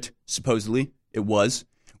accurate, supposedly it was,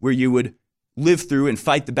 where you would live through and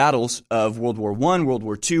fight the battles of World War I, World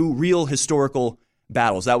War II, real historical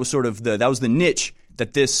battles. That was sort of the niche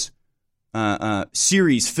that this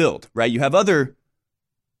series filled, right? You have other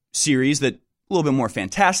series that a little bit more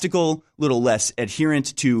fantastical, a little less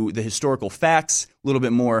adherent to the historical facts, a little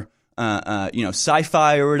bit more,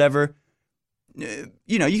 sci-fi or whatever. You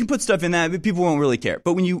can put stuff in that, but people won't really care.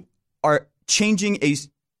 But when you are changing a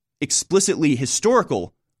explicitly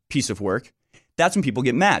historical piece of work, that's when people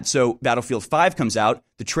get mad. So Battlefield 5 comes out,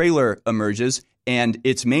 the trailer emerges, and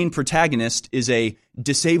its main protagonist is a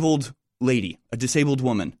disabled lady, a disabled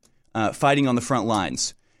woman, fighting on the front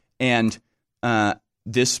lines. And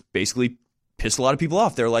this basically pissed a lot of people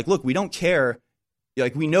off. They're like, look, we don't care.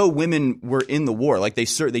 Like, we know women were in the war. Like, they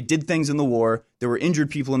did things in the war. There were injured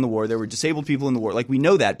people in the war. There were disabled people in the war. Like, we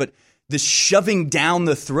know that. But this shoving down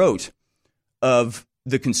the throat of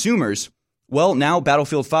the consumers, well, now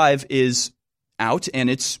Battlefield 5 is out, and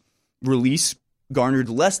its release garnered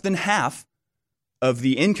less than half of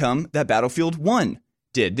the income that Battlefield 1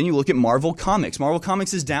 did. Then you look at Marvel Comics. Marvel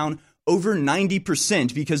Comics is down over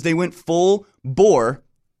 90% because they went full bore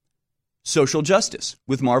social justice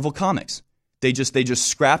with Marvel Comics. They just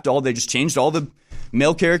changed all the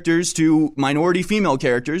male characters to minority female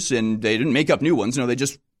characters, and they didn't make up new ones. No, they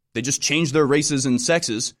just changed their races and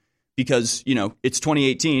sexes because, it's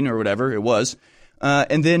 2018 or whatever it was.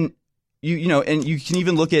 And then and you can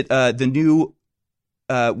even look at the new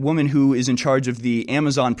woman who is in charge of the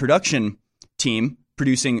Amazon production team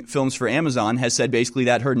producing films for Amazon, has said basically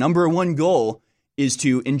that her number one goal is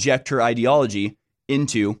to inject her ideology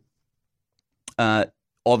into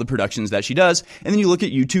all the productions that she does. And then you look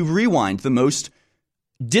at YouTube Rewind, the most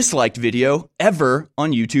disliked video ever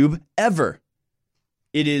on YouTube ever.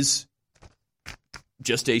 It is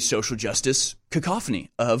just a social justice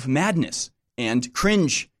cacophony of madness and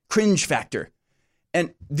cringe factor.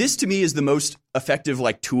 And this to me is the most effective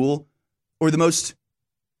tool, or the most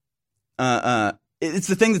it's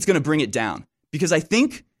the thing that's going to bring it down. Because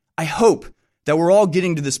I hope that we're all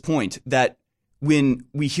getting to this point that when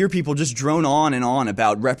we hear people just drone on and on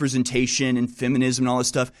about representation and feminism and all this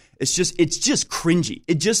stuff, it's just cringy.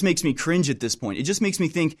 It just makes me cringe at this point. It just makes me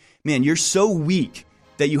think, man, you're so weak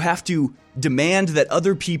that you have to demand that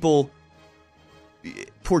other people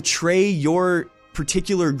portray your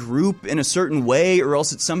particular group in a certain way, or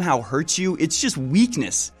else it somehow hurts you. It's just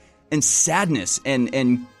weakness and sadness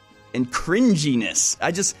and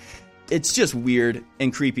cringiness. It's just weird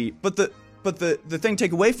and creepy. But the thing to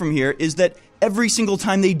take away from here is that every single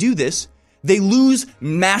time they do this, they lose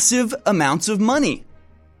massive amounts of money.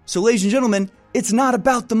 So, ladies and gentlemen, it's not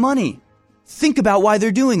about the money. Think about why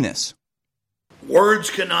they're doing this.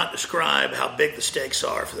 Words cannot describe how big the stakes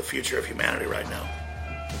are for the future of humanity right now.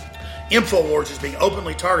 InfoWars is being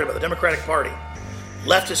openly targeted by the Democratic Party,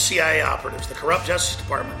 leftist CIA operatives, the corrupt Justice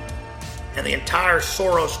Department, and the entire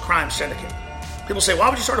Soros crime syndicate. People say, why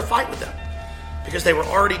would you start a fight with them? Because they were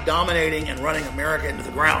already dominating and running America into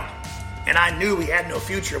the ground. And I knew we had no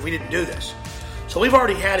future if we didn't do this. So we've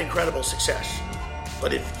already had incredible success.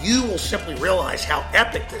 But if you will simply realize how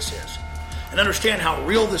epic this is, and understand how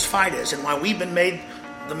real this fight is and why we've been made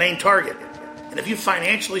the main target, and if you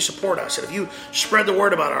financially support us, and if you spread the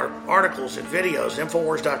word about our articles and videos at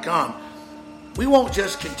Infowars.com, we won't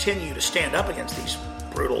just continue to stand up against these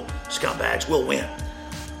brutal scumbags will win.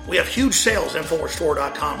 We have huge sales at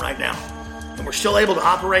InfoWarsStore.com right now, and we're still able to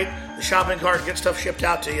operate the shopping cart and get stuff shipped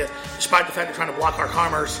out to you, despite the fact they're trying to block our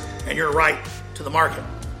commerce and your right to the market.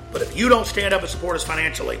 But if you don't stand up and support us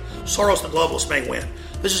financially, Soros and the globalists may win.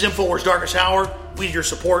 This is InfoWars Darkest Hour. We need your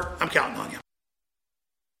support. I'm counting on you.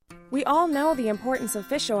 We all know the importance of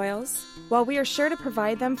fish oils. While we are sure to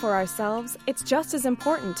provide them for ourselves, it's just as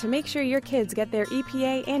important to make sure your kids get their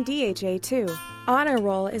EPA and DHA too. Honor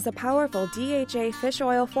Roll is a powerful DHA fish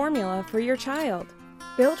oil formula for your child.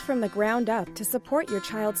 Built from the ground up to support your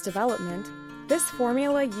child's development, this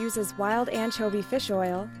formula uses wild anchovy fish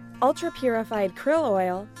oil, ultra-purified krill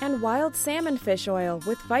oil, and wild salmon fish oil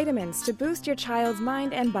with vitamins to boost your child's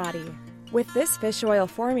mind and body. With this fish oil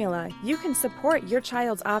formula, you can support your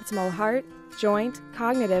child's optimal heart, joint,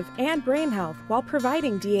 cognitive, and brain health while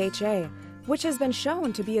providing DHA, which has been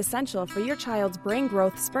shown to be essential for your child's brain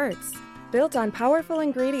growth spurts. Built on powerful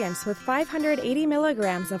ingredients with 580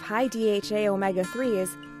 milligrams of high DHA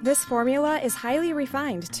omega-3s, this formula is highly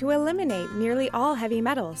refined to eliminate nearly all heavy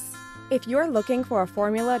metals. If you're looking for a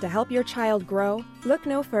formula to help your child grow, look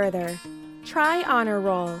no further. Try Honor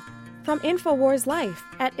Roll from InfoWars Life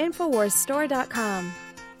at InfoWarsStore.com.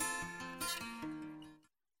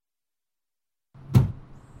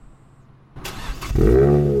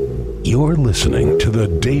 You're listening to The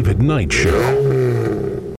David Knight Show.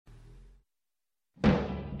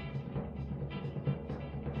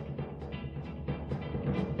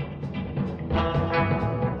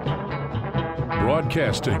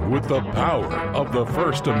 Broadcasting with the power of the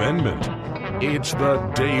First Amendment, it's The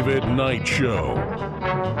David Knight Show.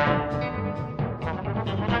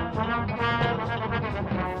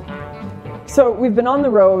 So we've been on the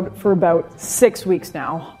road for about 6 weeks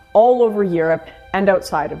now, all over Europe and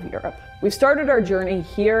outside of Europe. We started our journey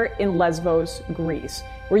here in Lesbos, Greece,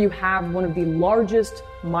 where you have one of the largest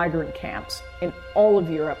migrant camps in all of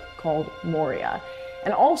Europe called Moria,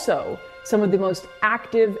 and also some of the most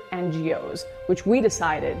active NGOs, which we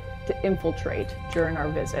decided to infiltrate during our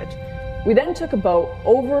visit. We then took a boat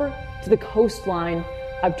over to the coastline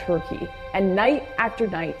of Turkey, and night after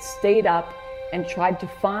night stayed up and tried to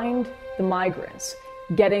find the migrants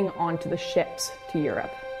getting onto the ships to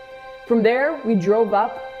Europe. From there, we drove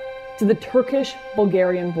up to the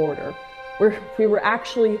Turkish-Bulgarian border, where we were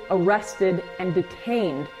actually arrested and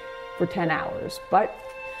detained for 10 hours. But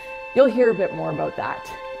you'll hear a bit more about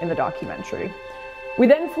that in the documentary. We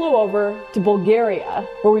then flew over to Bulgaria,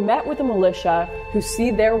 where we met with a militia who see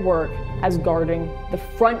their work as guarding the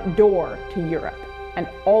front door to Europe and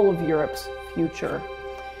all of Europe's future.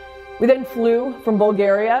 We then flew from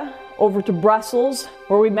Bulgaria over to Brussels,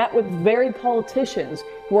 where we met with very politicians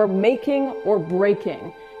who are making or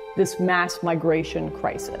breaking this mass migration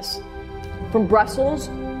crisis. From Brussels,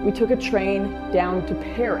 we took a train down to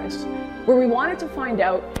Paris, where we wanted to find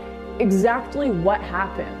out exactly what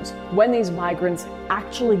happens when these migrants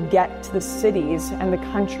actually get to the cities and the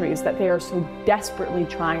countries that they are so desperately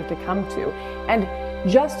trying to come to, and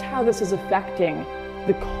just how this is affecting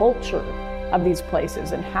the culture of these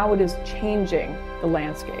places and how it is changing the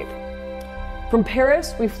landscape. From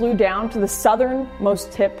Paris, we flew down to the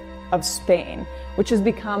southernmost tip of Spain, which has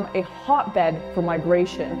become a hotbed for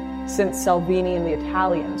migration since Salvini and the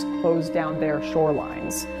Italians closed down their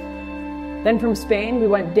shorelines. Then from Spain, we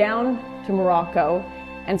went down to Morocco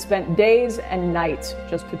and spent days and nights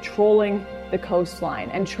just patrolling the coastline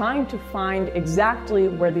and trying to find exactly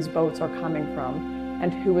where these boats are coming from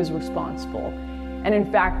and who is responsible. And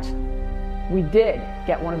in fact, we did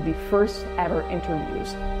get one of the first ever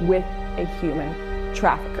interviews with a human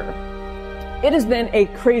trafficker. It has been a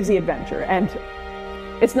crazy adventure, and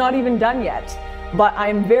it's not even done yet, but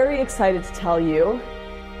I'm very excited to tell you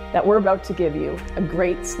that we're about to give you a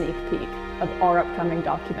great sneak peek of our upcoming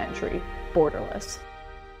documentary, Borderless.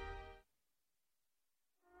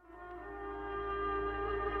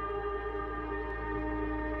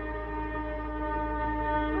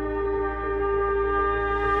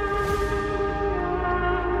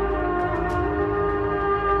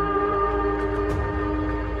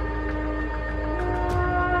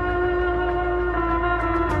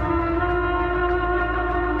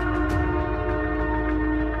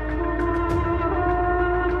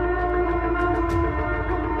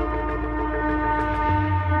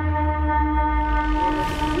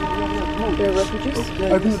 They're refugees?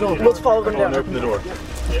 Okay. Open the door. Let's follow them down. Open the door.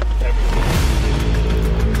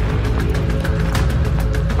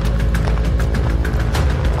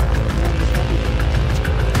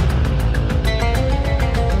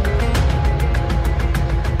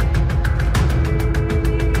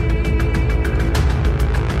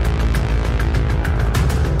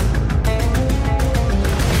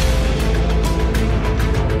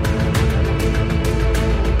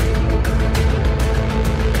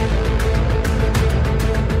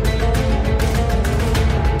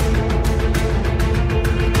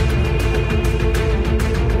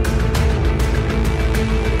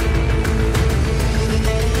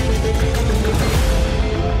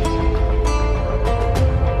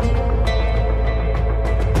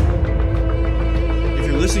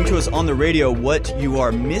 listening to us on the radio, what you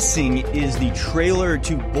are missing is the trailer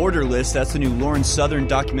to Borderless. That's the new Lauren Southern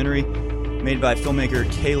documentary made by filmmaker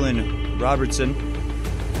Kaylin Robertson,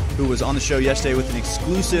 who was on the show yesterday with an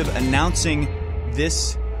exclusive announcing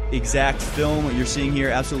this exact film. What you're seeing here,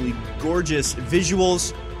 absolutely gorgeous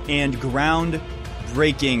visuals and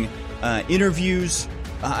groundbreaking interviews.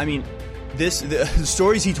 The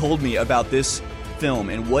stories he told me about this film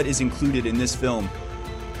and what is included in this film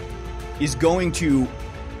is going to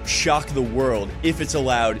shock the world if it's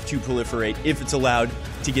allowed to proliferate, if it's allowed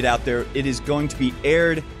to get out there. It is going to be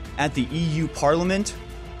aired at the EU Parliament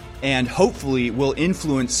and hopefully will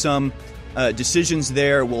influence some decisions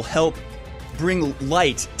there, will help bring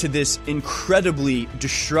light to this incredibly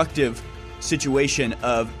destructive situation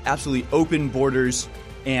of absolutely open borders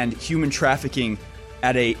and human trafficking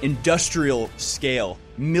at an industrial scale.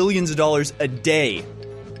 Millions of dollars a day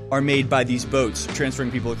are made by these boats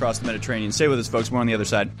transferring people across the Mediterranean. Stay with us, folks. More on the other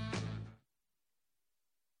side.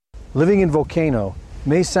 Living in Volcano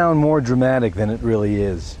may sound more dramatic than it really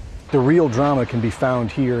is. The real drama can be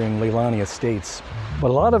found here in Leilani Estates.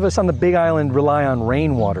 But a lot of us on the Big Island rely on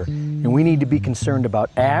rainwater, and we need to be concerned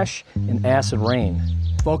about ash and acid rain.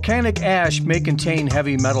 Volcanic ash may contain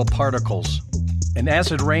heavy metal particles, and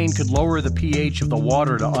acid rain could lower the pH of the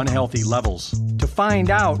water to unhealthy levels. To find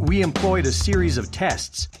out, we employed a series of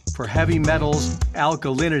tests for heavy metals,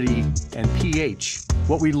 alkalinity, and pH.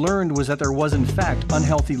 What we learned was that there was in fact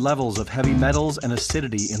unhealthy levels of heavy metals and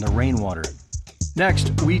acidity in the rainwater.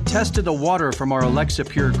 Next, we tested the water from our Alexa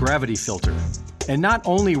Pure gravity filter. And not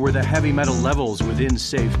only were the heavy metal levels within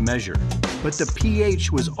safe measure, but the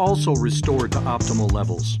pH was also restored to optimal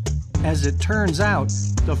levels. As it turns out,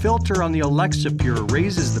 the filter on the Alexa Pure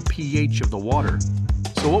raises the pH of the water.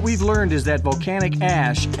 So what we've learned is that volcanic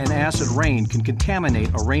ash and acid rain can contaminate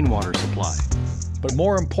a rainwater supply. But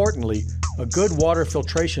more importantly, a good water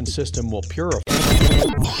filtration system will purify.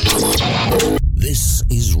 This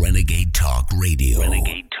is Renegade Talk Radio.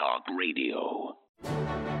 Renegade Talk Radio.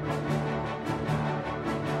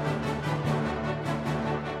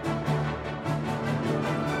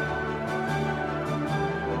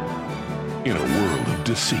 In a world of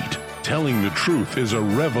deceit, telling the truth is a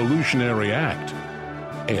revolutionary act.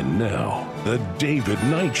 And now, The David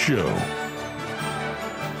Knight Show.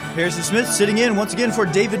 Harrison Smith sitting in once again for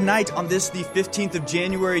David Knight on this, the 15th of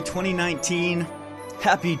January, 2019.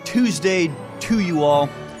 Happy Tuesday to you all.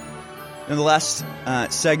 In the last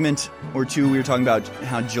segment or two, we were talking about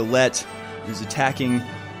how Gillette is attacking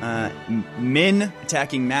men,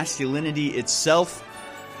 attacking masculinity itself.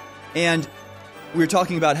 And we were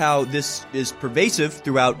talking about how this is pervasive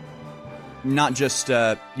throughout not just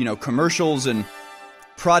commercials and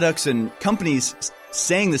products and companies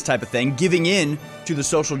saying this type of thing, giving in to the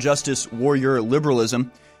social justice warrior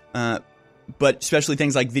liberalism, but especially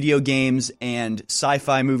things like video games and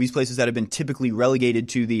sci-fi movies, places that have been typically relegated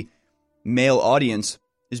to the male audience,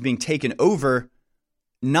 is being taken over.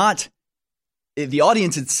 Not the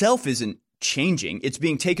audience itself isn't changing. It's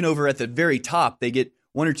being taken over at the very top. They get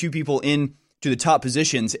one or two people in to the top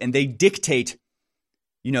positions and they dictate,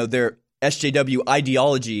 their SJW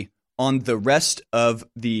ideology on the rest of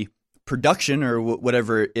the production or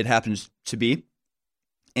whatever it happens to be.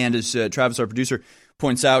 And as Travis, our producer,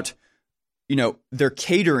 points out, they're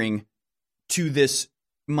catering to this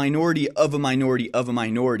minority of a minority of a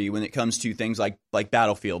minority when it comes to things like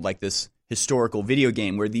Battlefield, like this historical video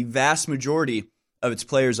game where the vast majority of its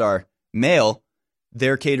players are male.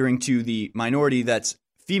 They're catering to the minority that's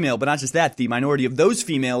female, but not just that, the minority of those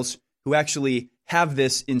females who actually have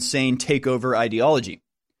this insane takeover ideology,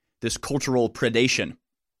 this cultural predation,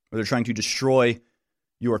 where they're trying to destroy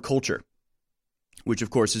your culture, which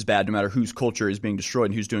of course is bad no matter whose culture is being destroyed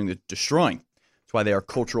and who's doing the destroying. That's why they are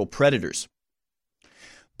cultural predators.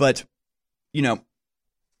 But, I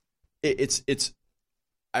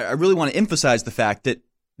really want to emphasize the fact that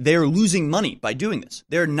they're losing money by doing this.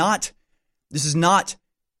 This is not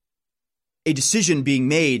a decision being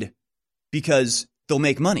made because they'll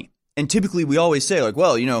make money. And typically we always say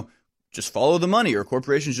just follow the money, or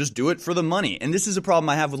corporations just do it for the money. And this is a problem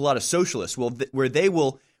I have with a lot of socialists, where they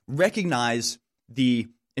will recognize the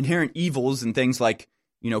inherent evils and things like,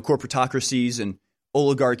 corporatocracies and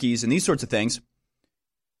oligarchies and these sorts of things.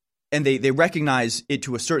 And they recognize it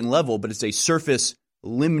to a certain level, but it's a surface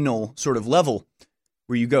liminal sort of level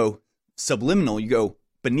where you go subliminal, you go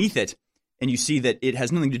beneath it, and you see that it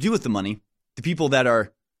has nothing to do with the money. The people that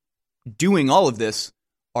are doing all of this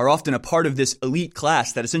are often a part of this elite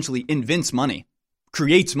class that essentially invents money,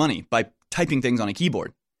 creates money by typing things on a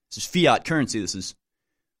keyboard. This is fiat currency. This is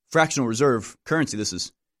fractional reserve currency. This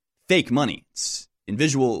is fake money. It's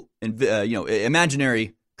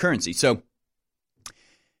imaginary currency. So,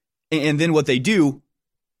 and then what they do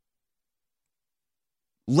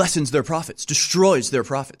lessens their profits, destroys their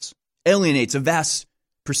profits, alienates a vast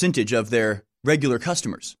percentage of their regular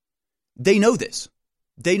customers. They know this.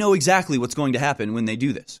 They know exactly what's going to happen when they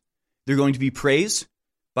do this. They're going to be praised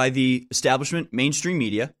by the establishment mainstream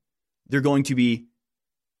media. They're going to be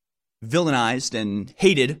villainized and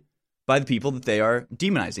hated by the people that they are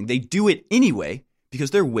demonizing. They do it anyway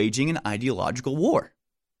because they're waging an ideological war.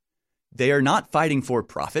 They are not fighting for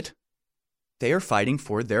profit. They are fighting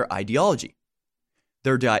for their ideology.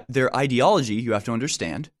 Their ideology, you have to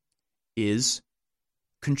understand, is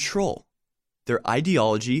control. Their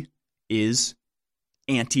ideology is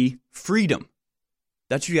anti-freedom.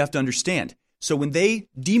 That's what you have to understand. So when they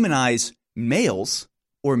demonize males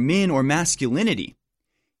or men or masculinity,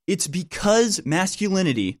 it's because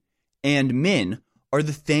masculinity and men are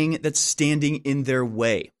the thing that's standing in their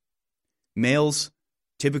way. Males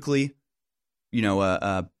typically,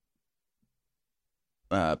 the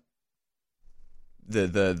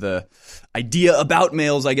idea about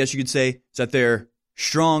males, I guess you could say, is that they're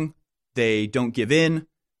strong, they don't give in,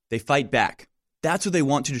 they fight back. That's what they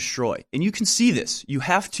want to destroy. And you can see this. You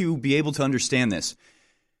have to be able to understand this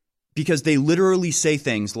because they literally say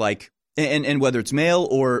things like, and whether it's male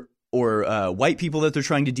or white people that they're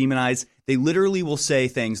trying to demonize, they literally will say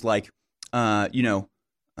things like, the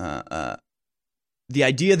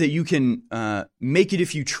idea that you can make it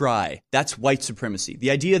if you try, that's white supremacy. The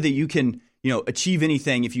idea that you can, achieve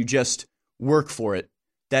anything if you just work for it,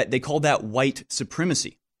 that they call that white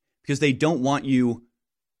supremacy because they don't want you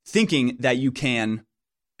thinking that you can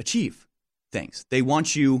achieve things. They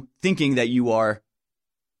want you thinking that you are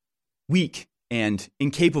weak and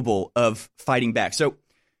incapable of fighting back. So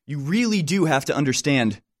you really do have to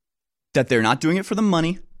understand that they're not doing it for the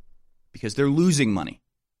money because they're losing money.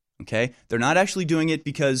 Okay? They're not actually doing it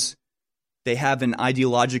because they have an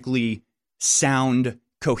ideologically sound,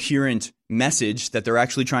 coherent message that they're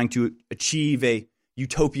actually trying to achieve a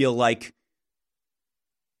utopia-like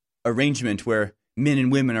arrangement where men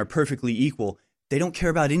and women are perfectly equal. They don't care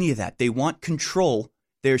about any of that. They want control.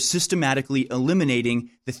 They're systematically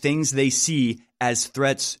eliminating the things they see as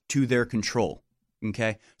threats to their control.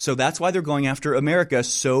 Okay? So that's why they're going after America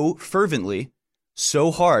so fervently,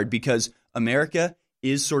 so hard, because America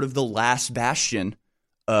is sort of the last bastion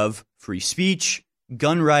of free speech,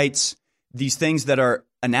 gun rights, these things that are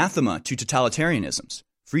anathema to totalitarianisms.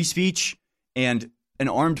 Free speech and an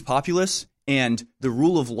armed populace and the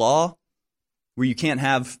rule of law, where you can't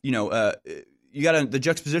have, the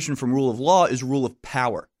juxtaposition from rule of law is rule of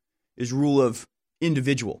power, is rule of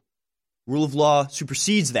individual. Rule of law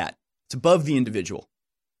supersedes that. It's above the individual.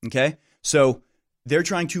 Okay? So they're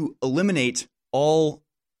trying to eliminate all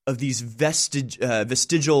of these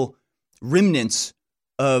vestigial remnants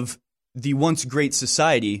of the once great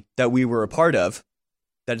society that we were a part of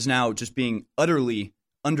that is now just being utterly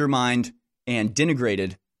undermined and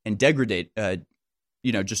denigrated and degraded,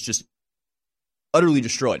 just utterly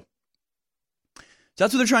destroyed. So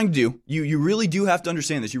that's what they're trying to do. You really do have to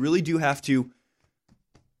understand this. You really do have to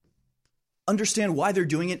understand why they're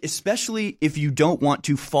doing it, especially if you don't want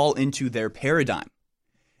to fall into their paradigm.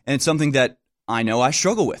 And it's something that I know I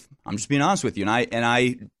struggle with. I'm just being honest with you. And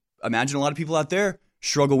I imagine a lot of people out there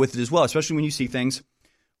struggle with it as well, especially when you see things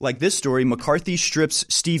like this story. McCarthy strips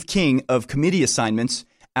Steve King of committee assignments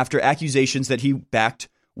after accusations that he backed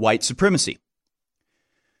white supremacy.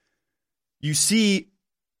 You see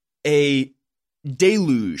a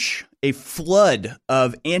deluge, a flood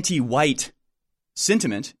of anti-white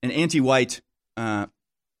sentiment and anti-white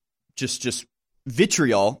just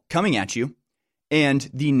vitriol coming at you. And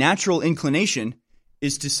the natural inclination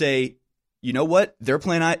is to say, you know what? They're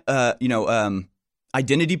playing,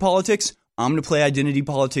 identity politics. I'm going to play identity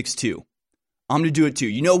politics too. I'm going to do it too.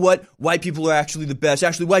 You know what? White people are actually the best.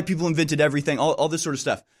 Actually, white people invented everything, all this sort of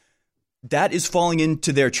stuff. That is falling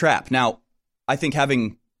into their trap. Now, I think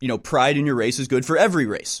having, pride in your race is good for every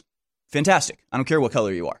race. Fantastic. I don't care what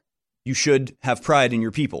color you are. You should have pride in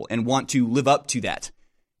your people and want to live up to that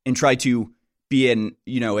and try to be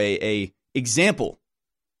a example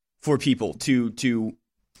for people to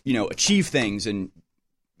achieve things and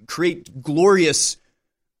create glorious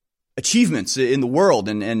achievements in the world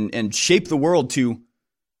and shape the world to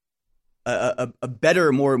a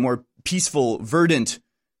better, more peaceful, verdant,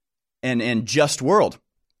 and just world.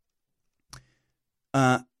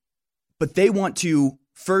 But they want to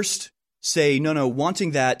first say, no,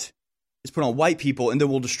 wanting that is put on white people, and then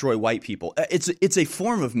we'll destroy white people. It's a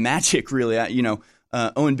form of magic, really.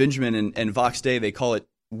 Owen Benjamin and Vox Day, they call it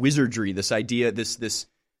wizardry. This idea, this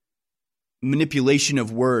manipulation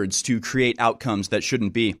of words to create outcomes that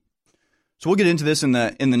shouldn't be. So we'll get into this in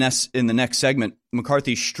the next segment.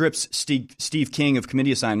 McCarthy strips Steve King of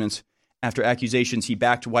committee assignments after accusations he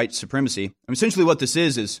backed white supremacy. Essentially what this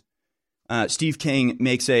is Steve King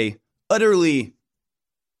makes a utterly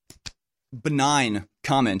benign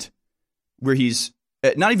comment where he's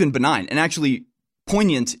not even benign, an actually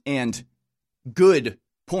poignant and good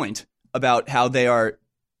point about how they are.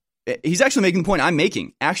 He's actually making the point I'm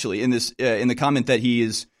making actually in this in the comment that he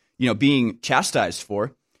is being chastised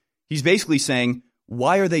for. He's basically saying,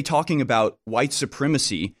 why are they talking about white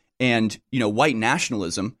supremacy and white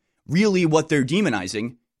nationalism? Really, what they're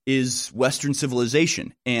demonizing is Western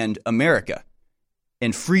civilization and America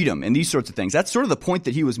and freedom and these sorts of things. That's sort of the point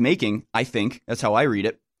that he was making, I think. That's how I read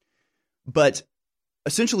it. But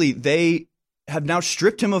essentially, they have now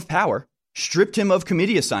stripped him of power, stripped him of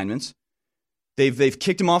committee assignments. They've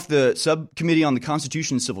kicked him off the subcommittee on the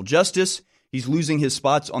Constitution and Civil Justice. He's losing his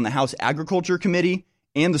spots on the House Agriculture Committee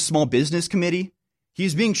and the Small Business Committee.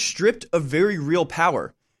 He's being stripped of very real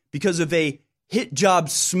power because of a hit job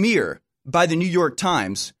smear by the New York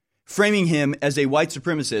Times, framing him as a white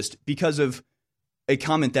supremacist because of a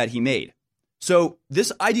comment that he made. So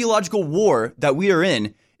this ideological war that we are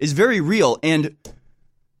in is very real. And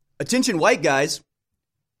attention, white guys,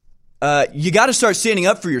 you got to start standing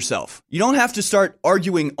up for yourself. You don't have to start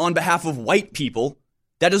arguing on behalf of white people.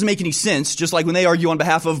 That doesn't make any sense. Just like when they argue on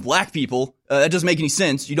behalf of black people, that doesn't make any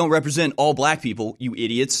sense. You don't represent all black people, you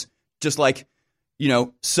idiots. Just like,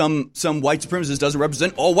 some white supremacist doesn't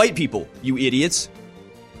represent all white people, you idiots.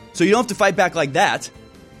 So you don't have to fight back like that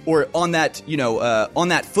or on that, on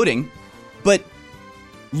that footing. But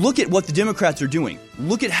look at what the Democrats are doing.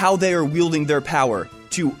 Look at how they are wielding their power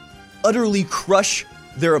to utterly crush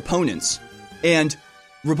their opponents. And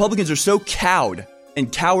Republicans are so cowed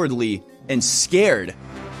and cowardly and scared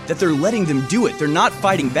that they're letting them do it. They're not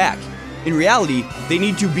fighting back. In reality, they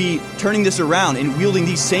need to be turning this around and wielding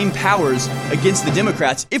these same powers against the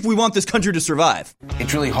Democrats if we want this country to survive.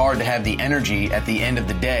 It's really hard to have the energy at the end of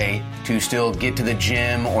the day to still get to the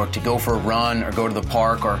gym or to go for a run or go to the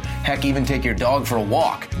park or heck, even take your dog for a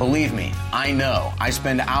walk. Believe me, I know. I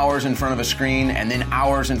spend hours in front of a screen and then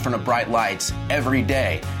hours in front of bright lights every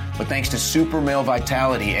day. But thanks to Super Male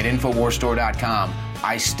Vitality at InfoWarsStore.com,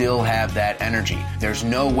 I still have that energy. There's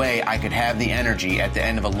no way I could have the energy at the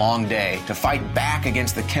end of a long day to fight back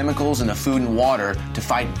against the chemicals in the food and water, to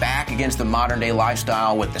fight back against the modern day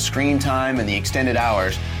lifestyle with the screen time and the extended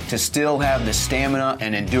hours, to still have the stamina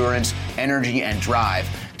and endurance, energy and drive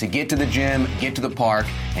to get to the gym, get to the park,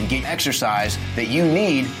 and get exercise that you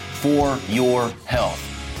need for your health.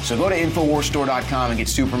 So go to InfoWarsStore.com and get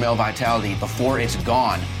Super Male Vitality before it's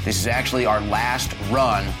gone. This is actually our last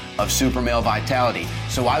run of Super Male Vitality.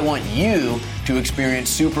 So I want you to experience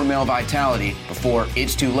Super Male Vitality before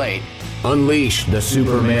it's too late. Unleash the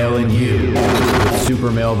super male in you with Super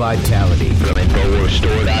Male Vitality from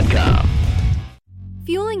InfoWarsStore.com.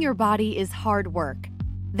 Fueling your body is hard work.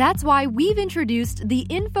 That's why we've introduced the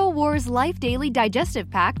InfoWars Life Daily Digestive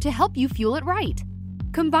Pack to help you fuel it right.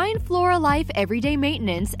 Combine Flora Life Everyday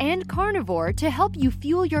Maintenance and Carnivore to help you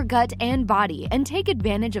fuel your gut and body and take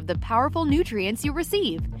advantage of the powerful nutrients you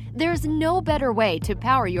receive. There's no better way to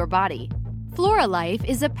power your body. Flora Life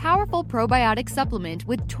is a powerful probiotic supplement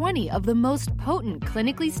with 20 of the most potent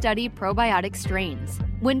clinically studied probiotic strains.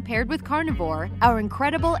 When paired with Carnivore, our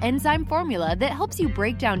incredible enzyme formula that helps you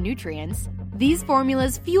break down nutrients, these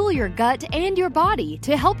formulas fuel your gut and your body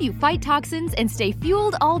to help you fight toxins and stay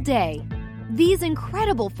fueled all day. These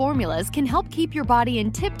incredible formulas can help keep your body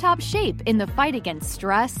in tip-top shape in the fight against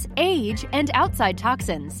stress, age, and outside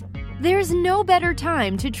toxins. There's no better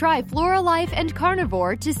time to try Flora Life and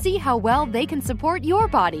Carnivore to see how well they can support your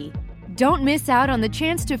body. Don't miss out on the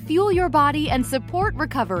chance to fuel your body and support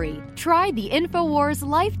recovery. Try the InfoWars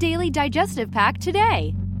Life Daily Digestive Pack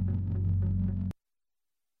today.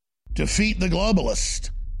 Defeat the globalists.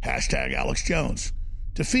 Hashtag Alex Jones.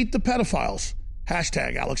 Defeat the pedophiles.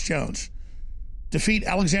 Hashtag Alex Jones. Defeat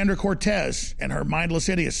Alexandra Cortez and her mindless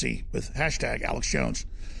idiocy with hashtag Alex Jones.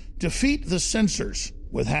 Defeat the censors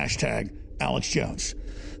with hashtag Alex Jones.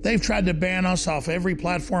 They've tried to ban us off every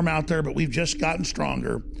platform out there, but we've just gotten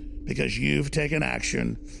stronger because you've taken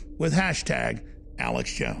action with hashtag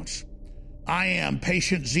Alex Jones. I am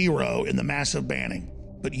patient zero in the massive banning,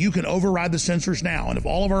 but you can override the censors now. And if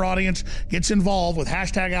all of our audience gets involved with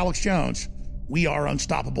hashtag Alex Jones, we are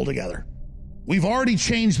unstoppable together. We've already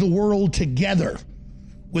changed the world together.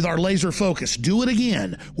 with our laser focus. Do it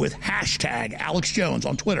again with hashtag Alex Jones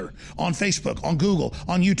on Twitter, on Facebook, on Google,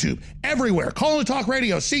 on YouTube, everywhere. Call in to Talk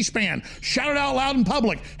Radio, C-SPAN. Shout it out loud in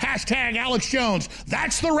public. Hashtag Alex Jones.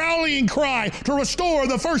 That's the rallying cry to restore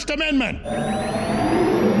the First Amendment.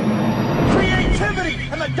 Creativity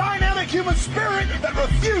and the dynamic human spirit that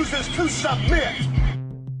refuses to submit.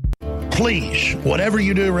 Please, whatever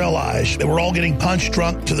you do, realize that we're all getting punch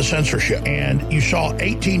drunk to the censorship. And you saw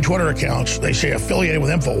 18 Twitter accounts, they say affiliated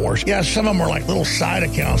with InfoWars. Yeah, some of them were like little side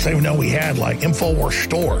accounts. They didn't even know we had, like InfoWars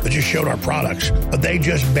Store that just showed our products. But they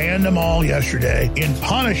just banned them all yesterday in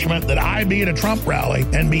punishment that I be at a Trump rally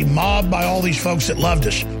and be mobbed by all these folks that loved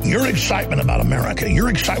us. Your excitement about America, your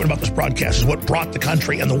excitement about this broadcast is what brought the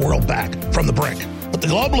country and the world back from the brink. But the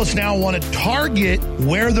globalists now want to target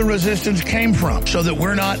where the resistance came from so that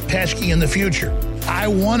we're not pesky in the future. I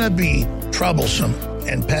want to be troublesome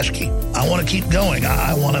and pesky. I want to keep going.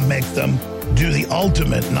 I want to make them do the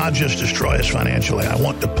ultimate, not just destroy us financially. I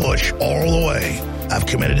want to push all the way. I've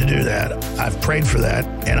committed to do that. I've prayed for that,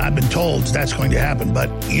 and I've been told that's going to happen. But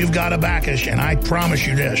you've got to back us, and I promise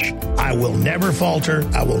you this. I will never falter.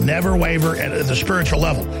 I will never waver at the spiritual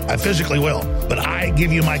level. I physically will. But I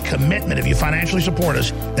give you my commitment, if you financially support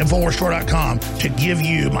us, InfoWarsStore.com, to give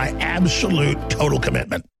you my absolute total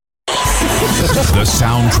commitment. The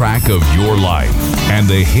soundtrack of your life. And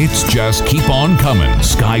the hits just keep on coming.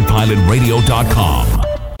 SkyPilotRadio.com.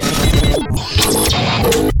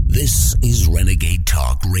 This is Renegade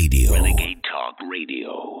Talk Radio. Renegade Talk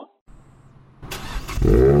Radio.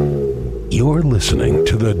 You're listening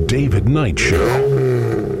to The David Knight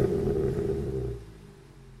Show.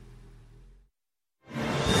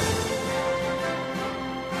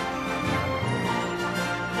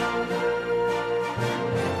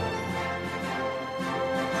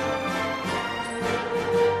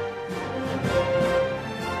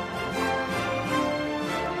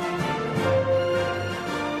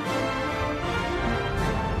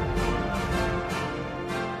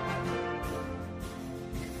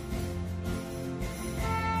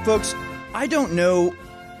 Folks, I don't know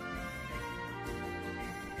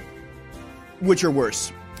which are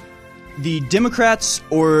worse, the Democrats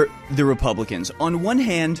or the Republicans. On one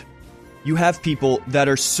hand, you have people that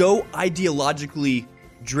are so ideologically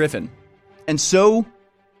driven and so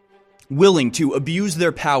willing to abuse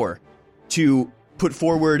their power to put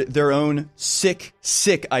forward their own sick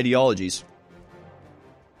ideologies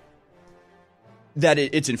that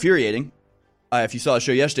it's infuriating. If you saw the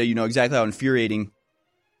show yesterday, you know exactly how infuriating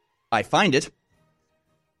I find it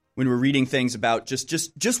when we're reading things about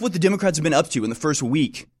just what the Democrats have been up to in the first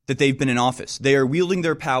week that they've been in office. They are wielding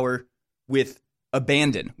their power with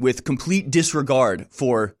abandon, with complete disregard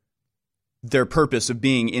for their purpose of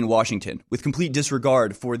being in Washington, with complete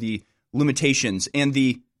disregard for the limitations and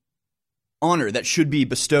the honor that should be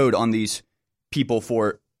bestowed on these people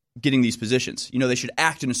for getting these positions. You know, they should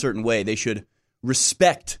act in a certain way. They should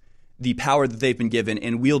respect the power that they've been given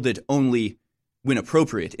and wield it only when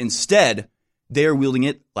appropriate. Instead, they are wielding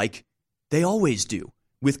it like they always do,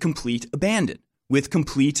 with complete abandon, with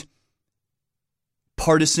complete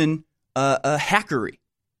partisan hackery.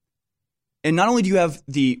 And not only do you have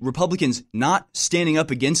the Republicans not standing up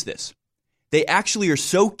against this, they actually are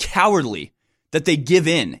so cowardly that they give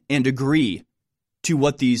in and agree to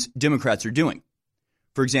what these Democrats are doing.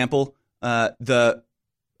 For example, Representative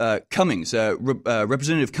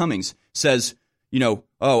Cummings says,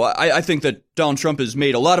 I think that Donald Trump has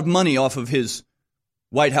made a lot of money off of his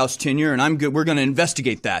White House tenure, and we're going to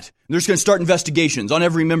investigate that. They're just going to start investigations on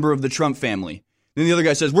every member of the Trump family. Then the other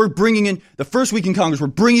guy says, we're bringing in, the first week in Congress, we're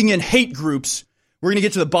bringing in hate groups. We're going to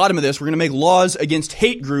get to the bottom of this. We're going to make laws against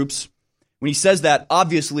hate groups. When he says that,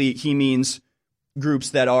 obviously he means groups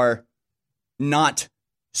that are not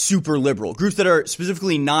super liberal, groups that are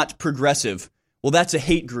specifically not progressive. Well, that's a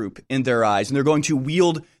hate group in their eyes, and they're going to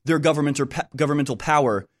wield their governmental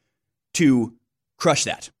power to crush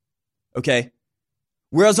that. Okay?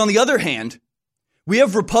 Whereas on the other hand, we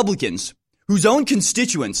have Republicans whose own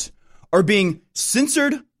constituents are being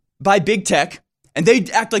censored by big tech, and they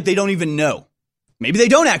act like they don't even know. Maybe they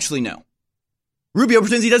don't actually know. Rubio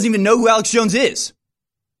pretends he doesn't even know who Alex Jones is.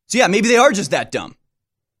 So yeah, maybe they are just that dumb.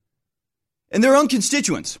 And their own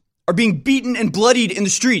constituents are being beaten and bloodied in the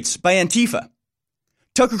streets by Antifa.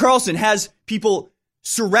 Tucker Carlson has people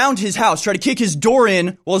surround his house, try to kick his door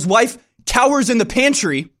in while his wife cowers in the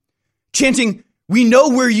pantry, chanting, "We know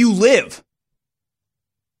where you live."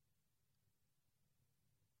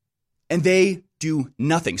 And they do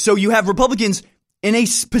nothing. So you have Republicans in a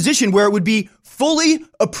position where it would be fully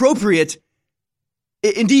appropriate,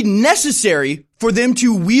 indeed necessary, for them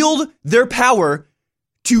to wield their power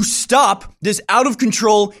to stop this out of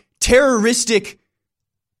control, terroristic,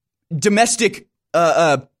 domestic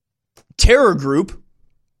terror group,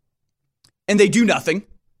 and they do nothing,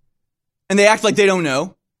 and they act like they don't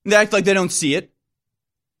know, and they act like they don't see it.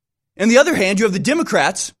 On the other hand, you have the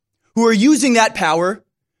Democrats who are using that power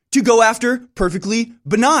to go after perfectly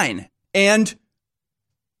benign and,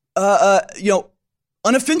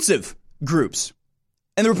 unoffensive groups,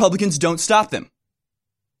 and the Republicans don't stop them.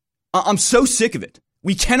 I'm so sick of it.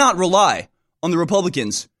 We cannot rely on the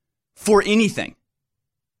Republicans for anything,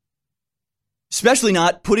 especially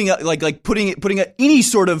not putting any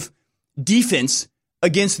sort of defense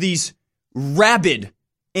against these rabid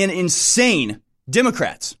and insane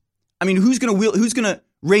Democrats. I mean, who's going to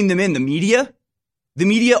rein them in? The media? The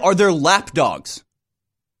media are their lapdogs.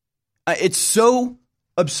 It's so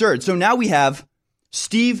absurd. So now we have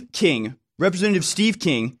Steve King, Representative Steve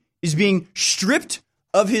King, is being stripped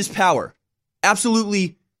of his power,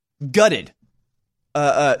 absolutely gutted,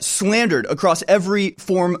 slandered across every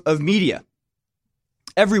form of media,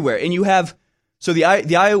 everywhere. And you have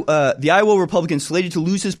the Iowa Republican slated to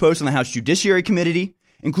lose his post on the House Judiciary Committee,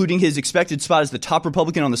 including his expected spot as the top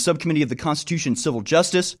Republican on the subcommittee of the Constitution and Civil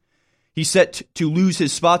Justice. He's set to lose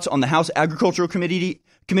his spots on the House Agricultural Committee,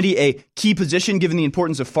 a key position given the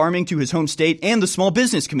importance of farming to his home state, and the Small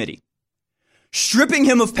Business Committee. Stripping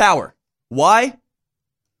him of power. Why?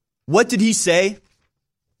 What did he say?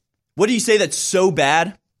 What did he say that's so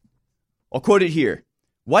bad? I'll quote it here.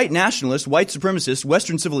 White nationalist, white supremacist,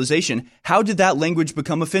 Western civilization, how did that language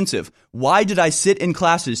become offensive? Why did I sit in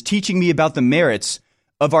classes teaching me about the merits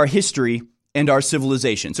of our history and our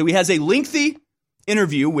civilization? So he has a lengthy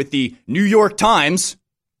interview with the New York Times,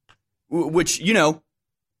 which,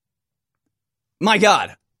 my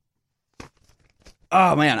God.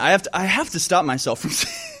 Oh, man, I have to stop myself from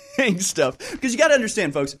saying stuff. Because you got to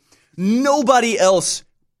understand, folks, nobody else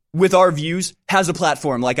with our views has a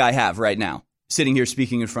platform like I have right now, sitting here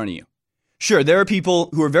speaking in front of you. Sure, there are people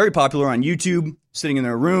who are very popular on YouTube, sitting in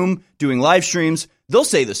their room, doing live streams. They'll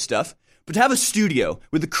say this stuff. But to have a studio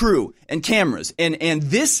with a crew and cameras and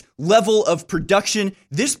this level of production,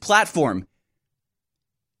 this platform,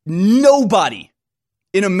 nobody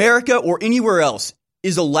in America or anywhere else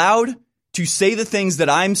is allowed to say the things that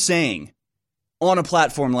I'm saying on a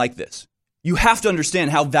platform like this. You have to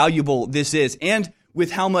understand how valuable this is and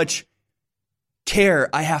with how much care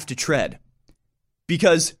I have to tread.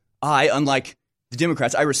 Because I, unlike the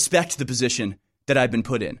Democrats, I respect the position that I've been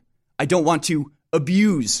put in. I don't want to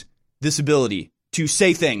abuse this ability to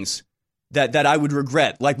say things that I would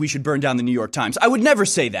regret, like we should burn down the New York Times. I would never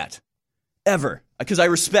say that, ever, because I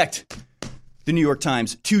respect the New York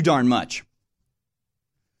Times too darn much.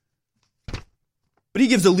 But he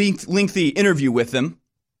gives a lengthy interview with them,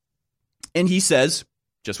 and he says,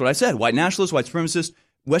 just what I said, white nationalist, white supremacist,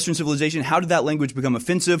 Western civilization, how did that language become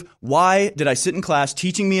offensive? Why did I sit in class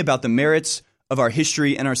teaching me about the merits of our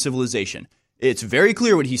history and our civilization? It's very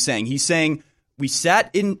clear what he's saying. He's saying, we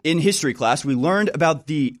sat in history class. We learned about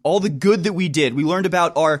all the good that we did. We learned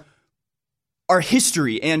about our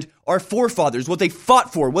history and our forefathers, what they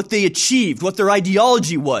fought for, what they achieved, what their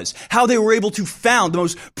ideology was, how they were able to found the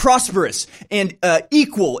most prosperous and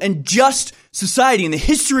equal and just society in the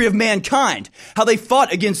history of mankind, how they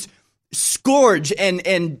fought against scourge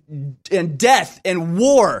and death and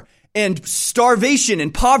war and starvation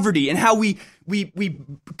and poverty, and how we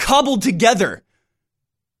cobbled together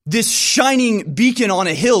this shining beacon on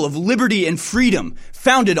a hill of liberty and freedom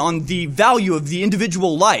founded on the value of the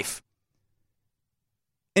individual life.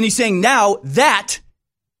 And he's saying now that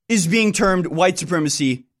is being termed white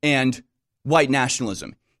supremacy and white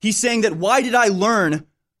nationalism. He's saying that why did I learn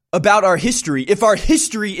about our history if our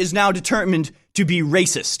history is now determined to be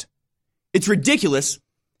racist? It's ridiculous.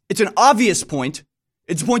 It's an obvious point.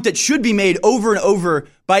 It's a point that should be made over and over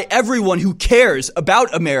by everyone who cares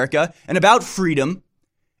about America and about freedom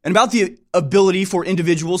and about the ability for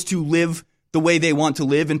individuals to live the way they want to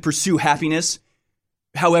live and pursue happiness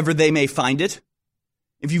however they may find it.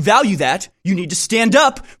 If you value that, you need to stand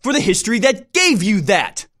up for the history that gave you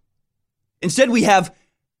that. Instead, we have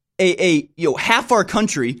half our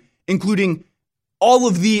country, including all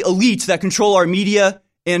of the elites that control our media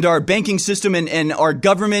and our banking system and our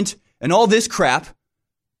government and all this crap,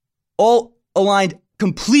 all aligned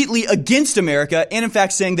completely against America, and in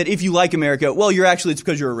fact saying that if you like America, well, it's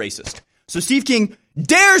because you're a racist. So Steve King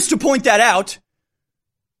dares to point that out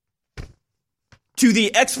to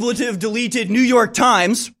the expletive deleted New York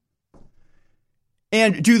Times.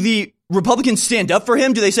 And do the Republicans stand up for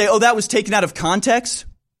him? Do they say, oh, that was taken out of context?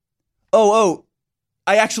 Oh,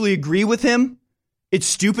 I actually agree with him. It's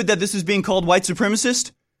stupid that this is being called white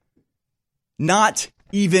supremacist. Not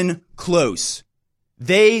even close.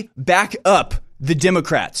 They back up the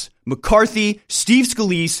Democrats. McCarthy, Steve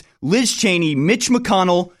Scalise, Liz Cheney, Mitch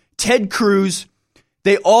McConnell, Ted Cruz,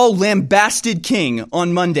 they all lambasted King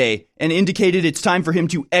on Monday and indicated it's time for him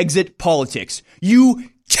to exit politics. You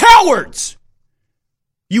cowards!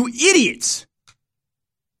 You idiots!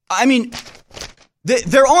 I mean,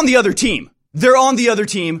 they're on the other team. They're on the other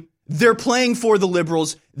team. They're playing for the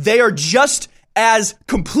liberals. They are just as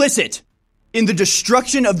complicit in the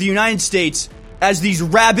destruction of the United States as these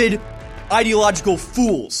rabid ideological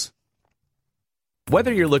fools.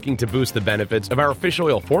 Whether you're looking to boost the benefits of our fish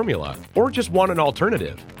oil formula or just want an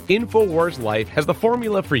alternative, InfoWars Life has the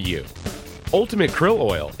formula for you. Ultimate Krill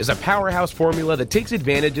Oil is a powerhouse formula that takes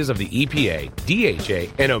advantages of the EPA,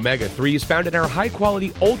 DHA, and omega-3s found in our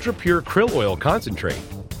high-quality, ultra-pure krill oil concentrate.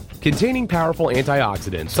 Containing powerful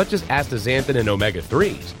antioxidants such as astaxanthin and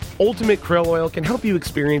omega-3s, Ultimate Krill Oil can help you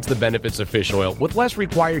experience the benefits of fish oil with less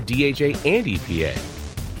required DHA and EPA.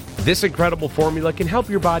 This incredible formula can help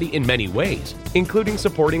your body in many ways, including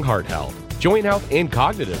supporting heart health, joint health, and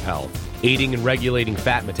cognitive health, aiding and regulating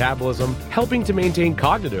fat metabolism, helping to maintain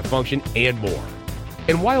cognitive function, and more.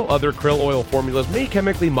 And while other krill oil formulas may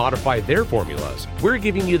chemically modify their formulas, we're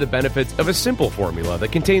giving you the benefits of a simple formula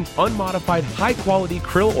that contains unmodified, high-quality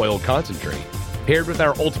krill oil concentrate, paired with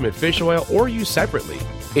our Ultimate Fish Oil or used separately.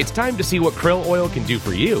 It's time to see what krill oil can do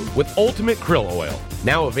for you with Ultimate Krill Oil,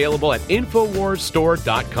 now available at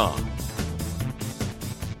InfoWarsStore.com.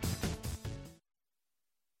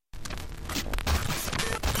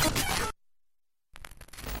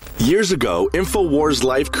 Years ago, InfoWars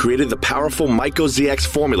Life created the powerful MycoZX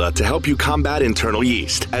formula to help you combat internal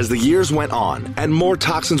yeast. As the years went on and more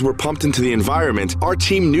toxins were pumped into the environment, our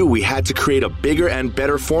team knew we had to create a bigger and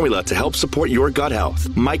better formula to help support your gut health.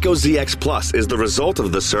 MycoZX Plus is the result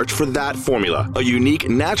of the search for that formula, a unique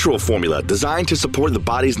natural formula designed to support the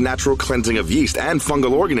body's natural cleansing of yeast and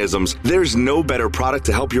fungal organisms. There's no better product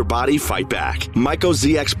to help your body fight back.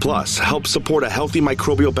 MycoZX Plus helps support a healthy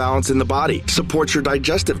microbial balance in the body, supports your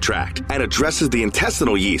digestive tract, and addresses the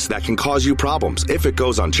intestinal yeast that can cause you problems if it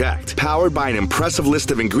goes unchecked. Powered by an impressive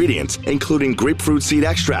list of ingredients, including grapefruit seed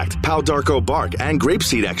extract, Palo d'Arco bark, and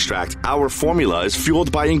grapeseed extract, our formula is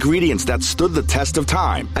fueled by ingredients that stood the test of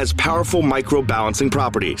time as powerful micro-balancing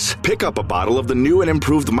properties. Pick up a bottle of the new and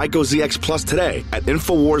improved MycoZX Plus today at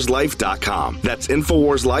InfoWarsLife.com. That's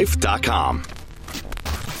InfoWarsLife.com.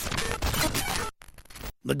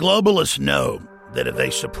 The globalists know that if they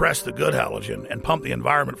suppress the good halogen and pump the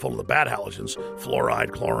environment full of the bad halogens,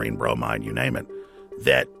 fluoride, chlorine, bromide, you name it,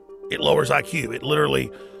 that it lowers IQ. It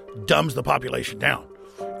literally dumbs the population down.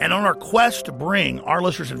 And on our quest to bring our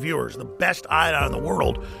listeners and viewers the best iodine in the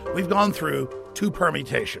world, we've gone through two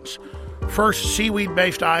permutations. First,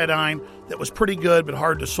 seaweed-based iodine that was pretty good but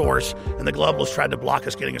hard to source, and the globalists tried to block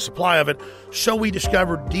us getting a supply of it. So we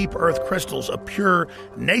discovered deep earth crystals of pure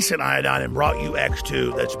nascent iodine and brought you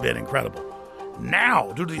X2 that's been incredible.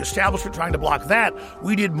 Now, due to the establishment trying to block that,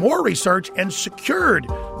 we did more research and secured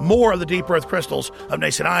more of the deep earth crystals of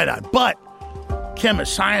nascent iodine. But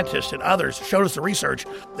chemists, scientists, and others showed us the research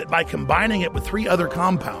that by combining it with 3 other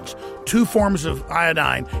compounds, 2 forms of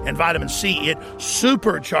iodine and vitamin C, it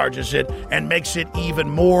supercharges it and makes it even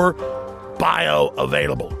more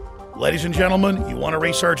bioavailable. Ladies and gentlemen, you want to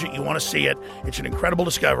research it, you want to see it. It's an incredible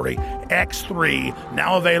discovery. X3,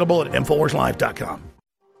 now available at InfoWarsLife.com.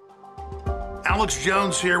 Alex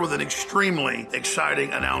Jones here with an extremely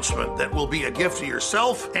exciting announcement that will be a gift to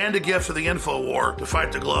yourself and a gift to the InfoWar to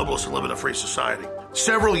fight the globalists and live in a free society.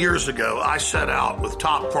 Several years ago, I set out with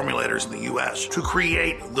top formulators in the U.S. to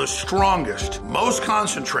create the strongest, most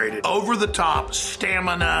concentrated, over-the-top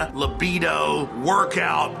stamina, libido,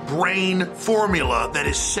 workout, brain formula that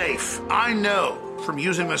is safe. I know from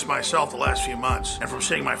using this myself the last few months and from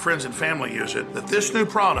seeing my friends and family use it, that this new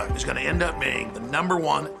product is going to end up being the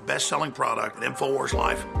 #1 best-selling product at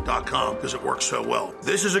InfoWarsLife.com because it works so well.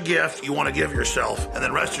 This is a gift you want to give yourself, and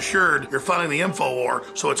then rest assured you're funding the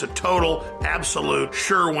InfoWar, so it's a total, absolute,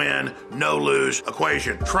 sure win, no-lose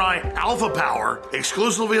equation. Try Alpha Power,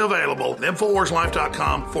 exclusively available at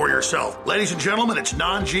InfoWarsLife.com for yourself. Ladies and gentlemen, it's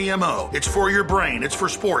non-GMO. It's for your brain. It's for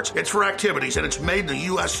sports. It's for activities, and it's made in the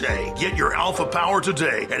USA. Get your Alpha Power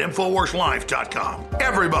today at InfoWarsLife.com.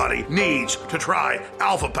 Everybody needs to try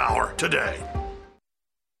Alpha Power today.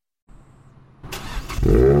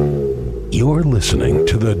 You're listening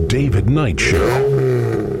to The David Knight Show.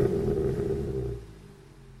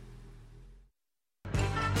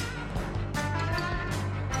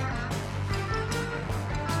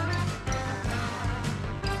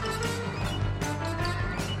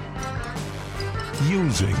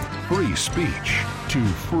 Using free speech to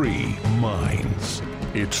free minds.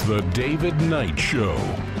 It's the David Knight Show.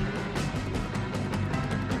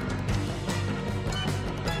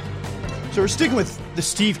 So we're sticking with the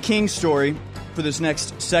Steve King story for this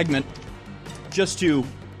next segment. Just to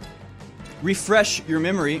refresh your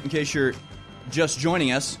memory, in case you're just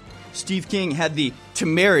joining us, Steve King had the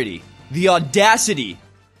temerity, the audacity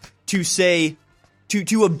to say,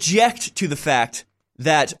 to object to the fact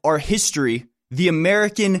that our history, the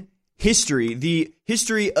American history, the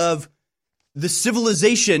history of the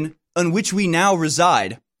civilization on which we now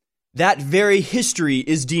reside, that very history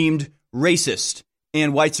is deemed racist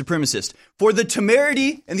and white supremacist. For the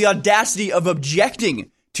temerity and the audacity of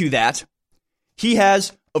objecting to that, he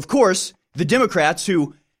has, of course, the Democrats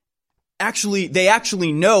who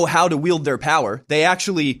actually know how to wield their power. They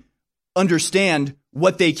actually understand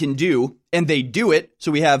what they can do, and they do it.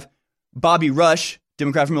 So we have Bobby Rush,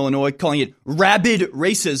 Democrat from Illinois, calling it rabid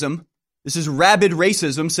racism. This is rabid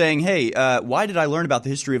racism, saying, hey, why did I learn about the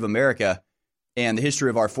history of America and the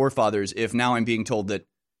history of our forefathers if now I'm being told that,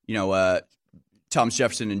 Thomas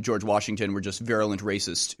Jefferson and George Washington were just virulent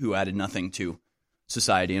racists who added nothing to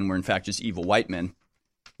society and were in fact just evil white men?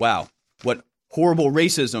 Wow, what horrible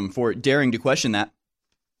racism for daring to question that.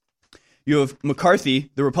 You have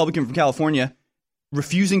McCarthy, the Republican from California,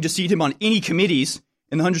 refusing to seat him on any committees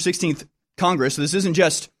in the 116th Congress. So this isn't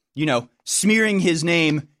just, smearing his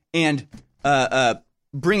name and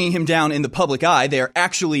bringing him down in the public eye. They are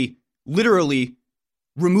actually literally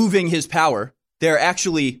removing his power. They're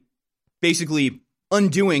actually basically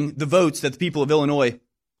undoing the votes that the people of Illinois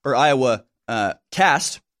or Iowa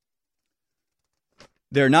cast.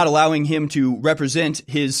 They're not allowing him to represent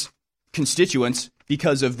his constituents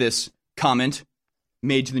because of this comment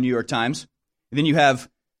made to the New York Times. And then you have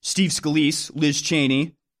Steve Scalise, Liz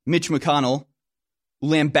Cheney, Mitch McConnell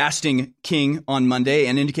lambasting King on Monday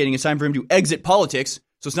and indicating it's time for him to exit politics.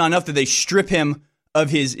 So it's not enough that they strip him of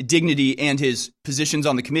his dignity and his positions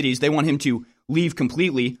on the committees. They want him to leave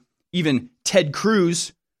completely. Even Ted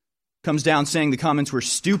Cruz comes down saying the comments were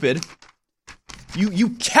stupid. You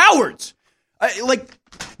cowards!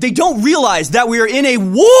 They don't realize that we are in a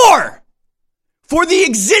war for the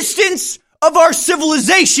existence of our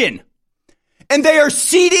civilization. And they are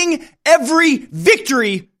ceding every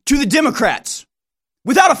victory to the Democrats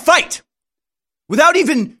without a fight, without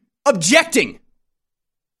even objecting.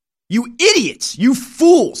 You idiots, you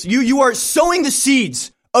fools, you are sowing the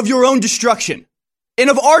seeds of your own destruction and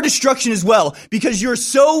of our destruction as well, because you're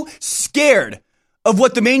so scared of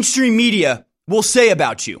what the mainstream media will say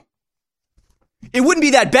about you. It wouldn't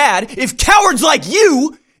be that bad if cowards like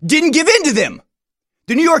you didn't give in to them.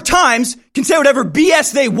 The New York Times can say whatever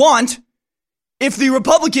BS they want if the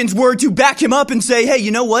Republicans were to back him up and say, hey, you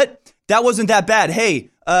know what? That wasn't that bad. Hey,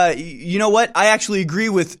 you know what? I actually agree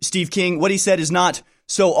with Steve King. What he said is not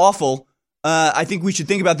so awful. I think we should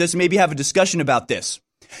think about this and maybe have a discussion about this.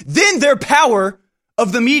 Then their power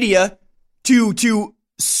of the media to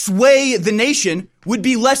sway the nation would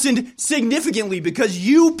be lessened significantly, because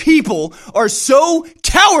you people are so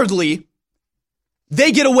cowardly,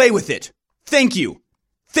 they get away with it. Thank you.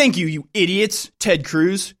 Thank you, you idiots. Ted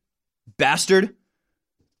Cruz, bastard.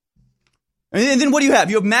 And then what do you have?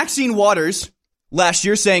 You have Maxine Waters last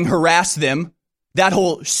year saying harass them. That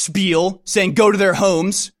whole spiel saying go to their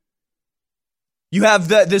homes. You have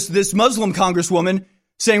this Muslim congresswoman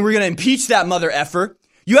saying we're going to impeach that mother effer.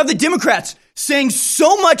 You have the Democrats saying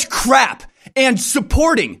so much crap and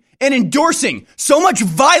supporting and endorsing so much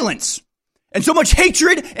violence and so much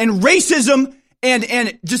hatred and racism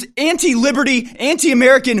and just anti-liberty,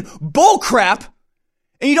 anti-American bullcrap.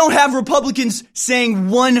 And you don't have Republicans saying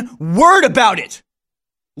one word about it,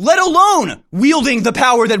 let alone wielding the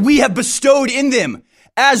power that we have bestowed in them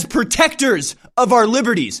as protectors of our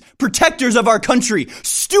liberties, protectors of our country,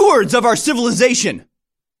 stewards of our civilization.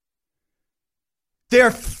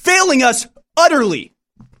 They're failing us utterly.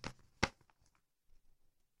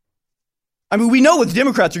 I mean, we know what the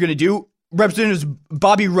Democrats are going to do. Representatives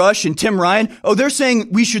Bobby Rush and Tim Ryan, they're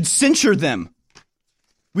saying we should censure them.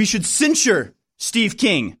 We should censure Steve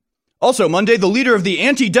King. Also, Monday, the leader of the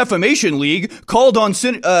Anti-Defamation League called on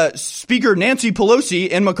Speaker Nancy Pelosi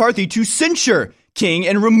and McCarthy to censure King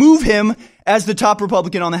and remove him as the top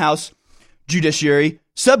Republican on the House Judiciary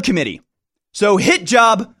Subcommittee. So, hit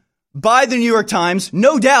job by the New York Times,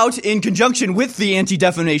 no doubt in conjunction with the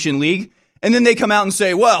Anti-Defamation League. And then they come out and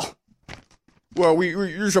say, well,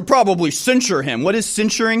 you should probably censure him. What is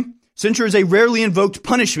censuring? Censure is a rarely invoked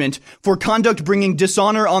punishment for conduct bringing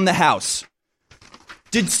dishonor on the House.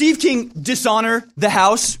 Did Steve King dishonor the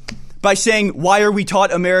House by saying, why are we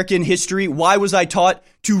taught American history? Why was I taught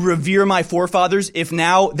to revere my forefathers if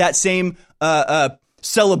now that same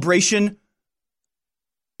celebration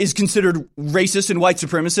is considered racist and white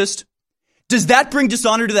supremacist? Does that bring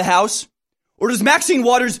dishonor to the House? Or does Maxine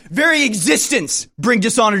Waters' very existence bring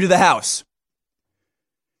dishonor to the House?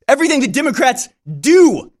 Everything that Democrats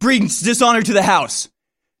do brings dishonor to the House.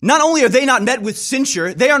 Not only are they not met with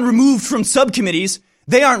censure, they aren't removed from subcommittees,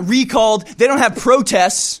 they aren't recalled, they don't have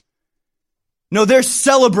protests. No, they're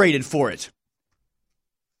celebrated for it.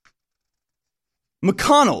 Mitch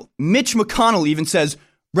McConnell even says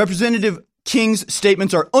Representative King's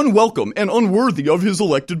statements are unwelcome and unworthy of his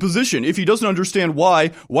elected position. If he doesn't understand why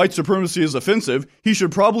white supremacy is offensive, he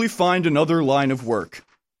should probably find another line of work.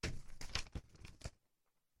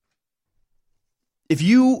 If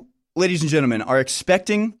you, ladies and gentlemen, are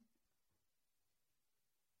expecting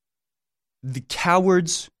the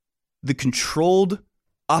cowards, the controlled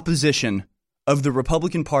opposition of the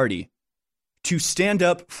Republican Party to stand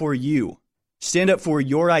up for you, stand up for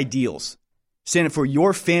your ideals, stand up for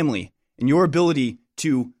your family and your ability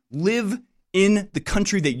to live in the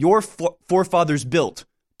country that your forefathers built,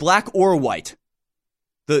 black or white,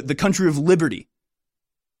 the country of liberty,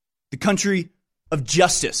 the country of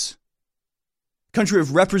justice, country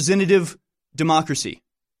of representative democracy,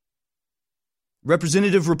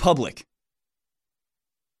 representative republic.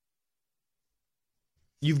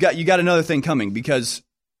 You got another thing coming, because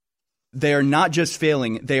they are not just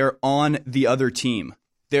failing, they are on the other team.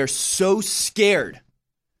 They're so scared.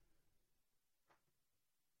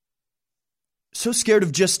 So scared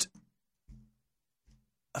of just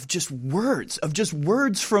words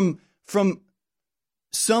from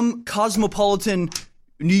some cosmopolitan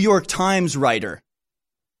New York Times writer.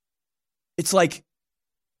 It's like,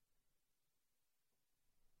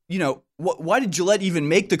 why did Gillette even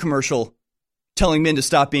make the commercial telling men to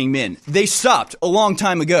stop being men? They stopped a long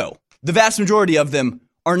time ago. The vast majority of them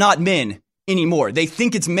are not men anymore. They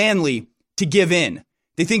think it's manly to give in.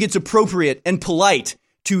 They think it's appropriate and polite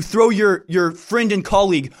to throw your friend and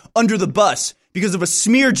colleague under the bus because of a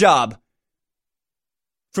smear job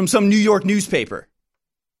from some New York newspaper.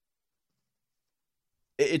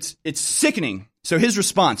 It's sickening. So his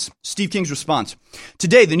response, Steve King's response.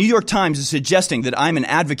 Today, the New York Times is suggesting that I'm an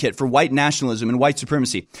advocate for white nationalism and white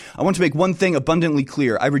supremacy. I want to make one thing abundantly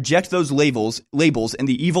clear. I reject those labels and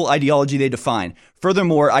the evil ideology they define.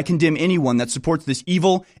 Furthermore, I condemn anyone that supports this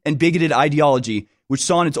evil and bigoted ideology, which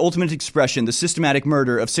saw in its ultimate expression the systematic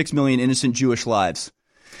murder of 6 million innocent Jewish lives.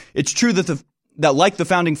 It's true that like the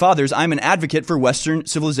Founding Fathers, I'm an advocate for Western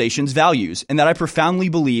civilization's values, and that I profoundly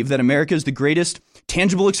believe that America is the greatest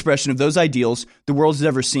tangible expression of those ideals the world has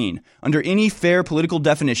ever seen. Under any fair political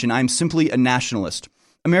definition, I am simply a nationalist.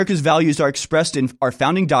 America's values are expressed in our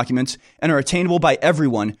founding documents and are attainable by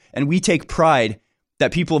everyone, and we take pride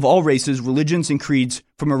that people of all races, religions, and creeds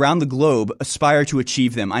from around the globe aspire to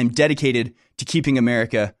achieve them. I'm dedicated to keeping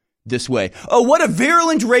America this way. Oh, what a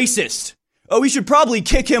virulent racist! Oh, we should probably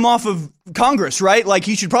kick him off of Congress, right? Like,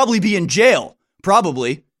 he should probably be in jail,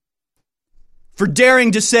 probably, for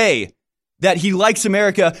daring to say that he likes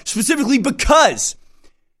America specifically because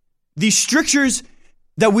the strictures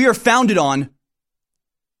that we are founded on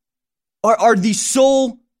are the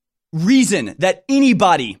sole reason that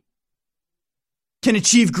anybody can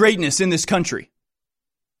achieve greatness in this country.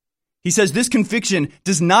 He says, this conviction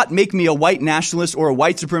does not make me a white nationalist or a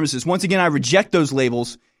white supremacist. Once again, I reject those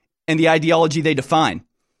labels and the ideology they define.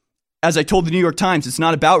 As I told the New York Times, it's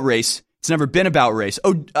not about race. It's never been about race.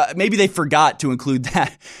 Maybe they forgot to include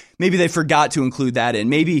that. Maybe they forgot to include that in.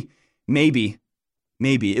 Maybe.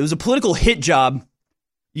 It was a political hit job.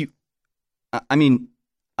 I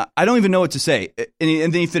don't even know what to say.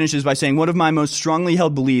 And then he finishes by saying, one of my most strongly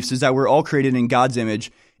held beliefs is that we're all created in God's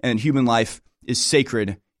image and human life is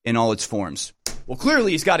sacred in all its forms. Well,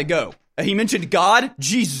 clearly he's got to go. He mentioned God.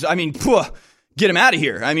 Jesus, get him out of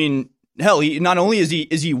here. Hell, he not only is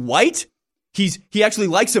he white, he actually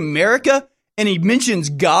likes America, and he mentions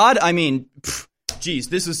God. He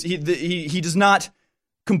does not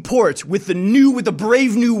comport with the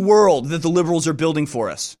brave new world that the liberals are building for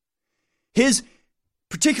us. His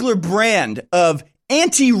particular brand of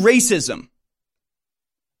anti-racism,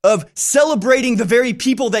 of celebrating the very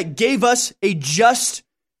people that gave us a just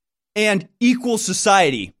and equal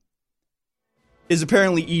society, is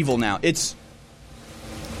apparently evil now. It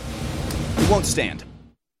won't stand.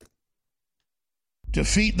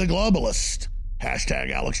 Defeat the globalists.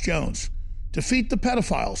 Hashtag Alex Jones. Defeat the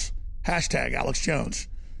pedophiles. Hashtag Alex Jones.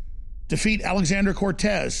 Defeat Alexandra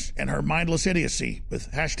Cortez and her mindless idiocy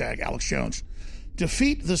with hashtag Alex Jones.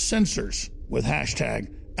 Defeat the censors with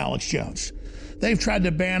hashtag Alex Jones. They've tried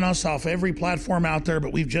to ban us off every platform out there,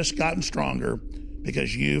 but we've just gotten stronger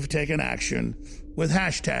because you've taken action with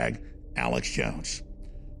hashtag Alex Jones.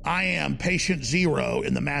 I am patient zero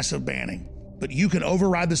in the massive banning. But you can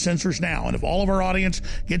override the censors now. And if all of our audience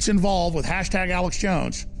gets involved with hashtag Alex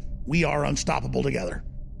Jones, we are unstoppable together.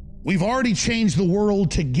 We've already changed the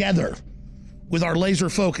world together with our laser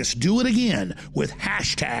focus. Do it again with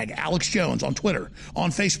hashtag Alex Jones on Twitter,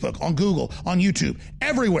 on Facebook, on Google, on YouTube,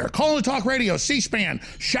 everywhere. Call and Talk Radio, C-SPAN.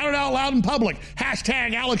 Shout it out loud in public.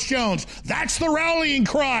 Hashtag Alex Jones. That's the rallying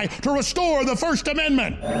cry to restore the First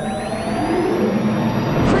Amendment.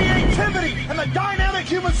 Creativity and the dynamic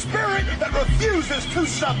human spirit that refuses to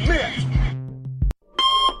submit.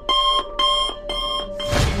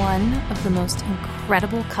 One of the most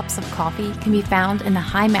incredible cups of coffee can be found in the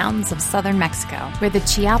high mountains of southern Mexico, where the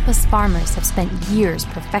Chiapas farmers have spent years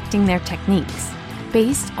perfecting their techniques.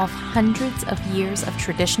 Based off hundreds of years of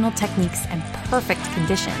traditional techniques and perfect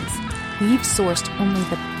conditions, we've sourced only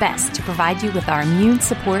the best to provide you with our immune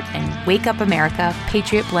support and Wake Up America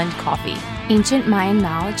Patriot Blend coffee. Ancient Mayan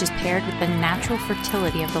knowledge is paired with the natural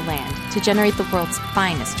fertility of the land to generate the world's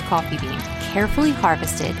finest coffee bean, carefully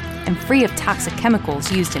harvested and free of toxic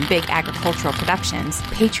chemicals used in big agricultural productions.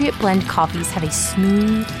 Patriot Blend coffees have a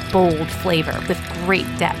smooth, bold flavor with great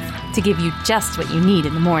depth to give you just what you need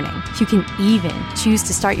in the morning. You can even choose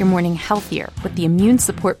to start your morning healthier with the Immune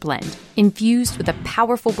Support Blend, infused with a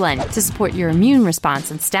powerful blend to support your immune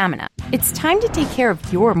response and stamina. It's time to take care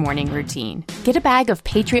of your morning routine. Get a bag of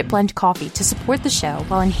Patriot Blend coffee to support the show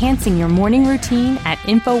while enhancing your morning routine at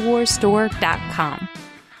InfoWarsStore.com.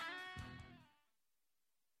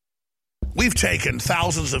 We've taken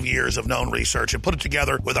thousands of years of known research and put it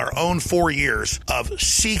together with our own 4 years of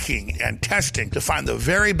seeking and testing to find the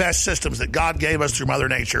very best systems that God gave us through Mother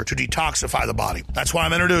Nature to detoxify the body. That's why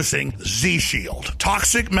I'm introducing Z-Shield,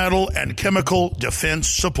 toxic metal and chemical defense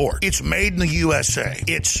support. It's made in the USA.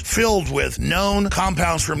 It's filled with known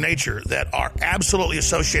compounds from nature that are absolutely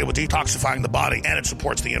associated with detoxifying the body, and it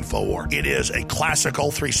supports the InfoWar. It is a classical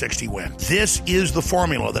 360 win. This is the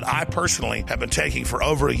formula that I personally have been taking for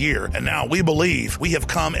over a year, and now we believe we have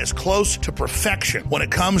come as close to perfection when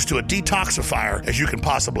it comes to a detoxifier as you can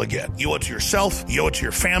possibly get. You owe it to yourself, you owe it to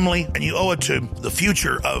your family, and you owe it to the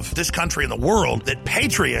future of this country and the world that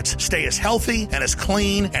patriots stay as healthy and as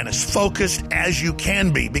clean and as focused as you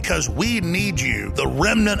can be, because we need you, the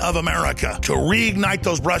remnant of America, to reignite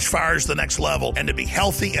those brush fires to the next level and to be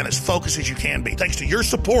healthy and as focused as you can be. Thanks to your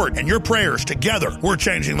support and your prayers, together we're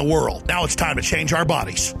changing the world. Now it's time to change our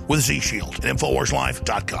bodies with Z-Shield at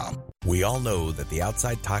InfoWarsLife.com. We all know that the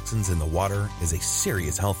outside toxins in the water is a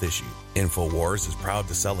serious health issue. InfoWars is proud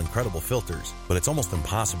to sell incredible filters, but it's almost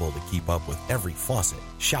impossible to keep up with every faucet,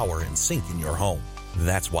 shower, and sink in your home.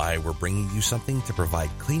 That's why we're bringing you something to provide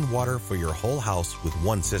clean water for your whole house with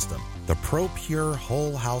one system. The ProPure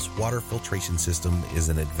Whole House Water Filtration System is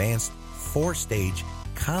an advanced 4-stage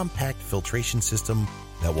compact filtration system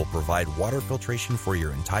that will provide water filtration for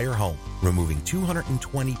your entire home, removing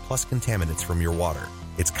 220 plus contaminants from your water.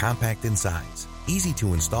 It's compact in size, easy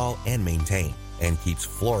to install and maintain, and keeps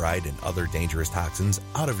fluoride and other dangerous toxins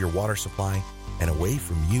out of your water supply and away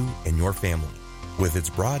from you and your family. With its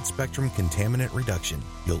broad spectrum contaminant reduction,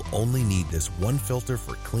 you'll only need this one filter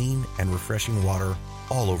for clean and refreshing water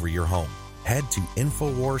all over your home. Head to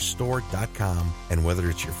InfoWarsStore.com, and whether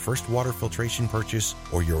it's your first water filtration purchase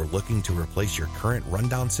or you're looking to replace your current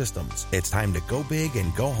rundown systems, it's time to go big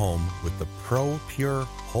and go home with the ProPure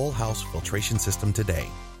Whole House Filtration System today.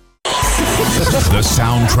 The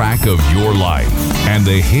soundtrack of your life, and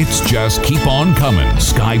the hits just keep on coming.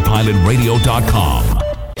 SkyPilotRadio.com.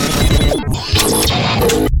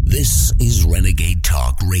 This is Renegade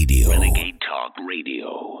Talk Radio. Renegade Talk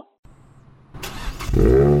Radio.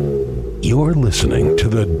 You're listening to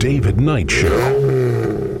The David Knight Show.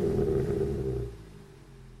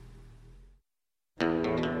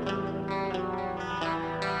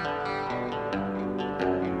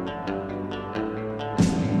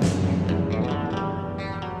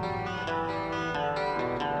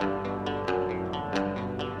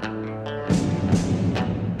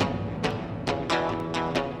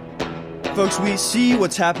 Folks, we see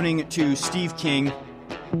what's happening to Steve King.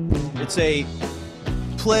 It's a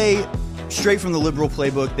play straight from the liberal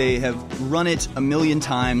playbook. They have run it a million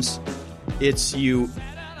times. It's you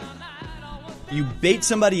bait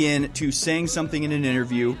somebody into saying something in an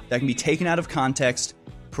interview that can be taken out of context,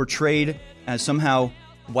 portrayed as somehow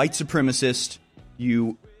white supremacist.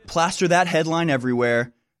 You plaster that headline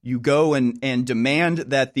everywhere. You go and demand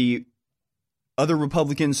that the other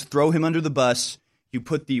Republicans throw him under the bus. You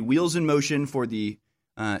put the wheels in motion for the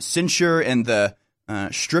censure and the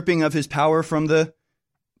stripping of his power from the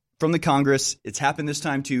Congress. It's happened this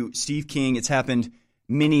time to Steve King. It's happened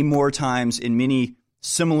many more times in many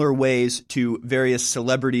similar ways to various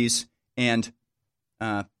celebrities and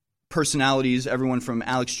personalities, everyone from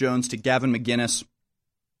Alex Jones to Gavin McInnes.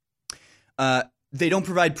 They don't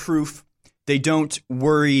provide proof. They don't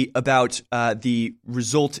worry about the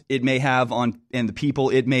result it may have on and the people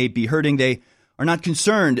it may be hurting. They are not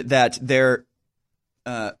concerned that they're,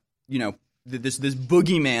 this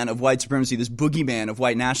boogeyman of white supremacy, this boogeyman of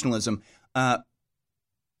white nationalism. I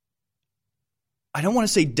don't want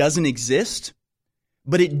to say doesn't exist,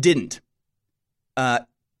 but it didn't. It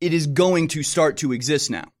is going to start to exist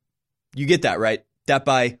now. You get that, right? That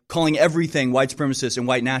by calling everything white supremacists and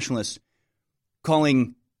white nationalists,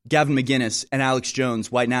 calling Gavin McInnes and Alex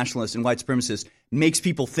Jones white nationalists and white supremacists, makes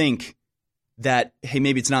people think that, hey,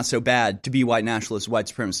 maybe it's not so bad to be white nationalist, white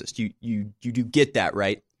supremacist. You do get that,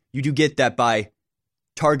 right? You do get that by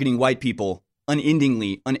targeting white people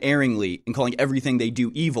unendingly, unerringly, and calling everything they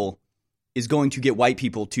do evil is going to get white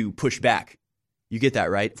people to push back. You get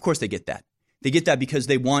that, right? Of course they get that. They get that because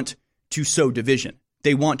they want to sow division.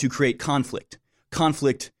 They want to create conflict.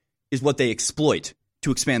 Conflict is what they exploit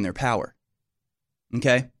to expand their power.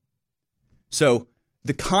 Okay? So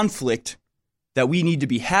the conflict that we need to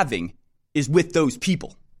be having is with those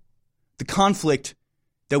people. The conflict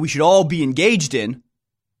that we should all be engaged in,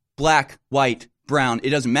 black, white, brown, it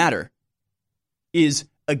doesn't matter, is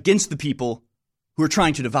against the people who are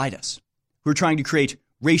trying to divide us, who are trying to create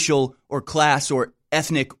racial or class or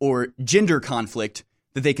ethnic or gender conflict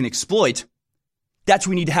that they can exploit. That's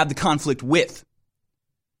who we need to have the conflict with.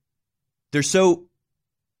 They're so...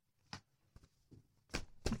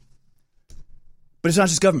 But it's not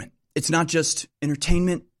just government. It's not just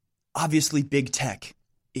entertainment. Obviously, big tech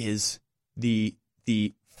is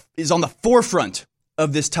on the forefront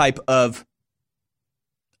of this type of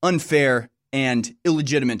unfair and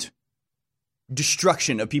illegitimate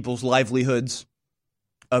destruction of people's livelihoods,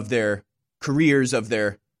 of their careers, of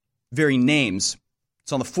their very names.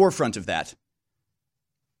 It's on the forefront of that.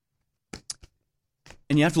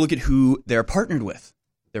 And you have to look at who they're partnered with.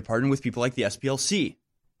 They're partnered with people like the SPLC,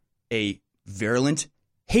 a virulent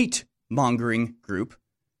hate-mongering group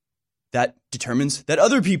that determines that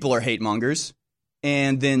other people are hate mongers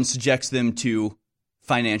and then subjects them to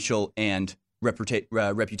financial and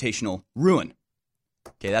reputational ruin.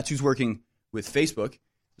 Okay, that's who's working with Facebook,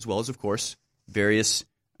 as well as, of course, various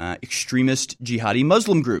extremist jihadi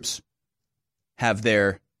Muslim groups have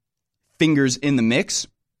their fingers in the mix.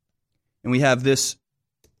 And we have this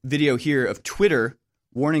video here of Twitter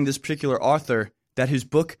warning this particular author that his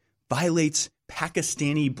book violates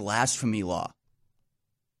Pakistani blasphemy law.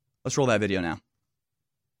 Let's roll that video now.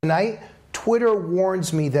 Tonight, Twitter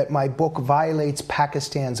warns me that my book violates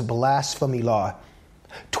Pakistan's blasphemy law.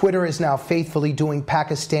 Twitter is now faithfully doing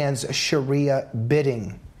Pakistan's Sharia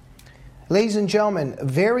bidding. Ladies and gentlemen,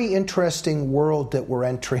 very interesting world that we're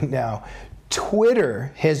entering now.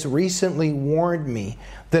 Twitter has recently warned me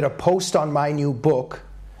that a post on my new book,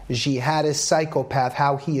 Jihadist Psychopath,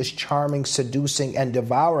 How He is Charming, Seducing, and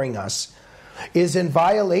Devouring Us, is in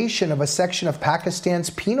violation of a section of Pakistan's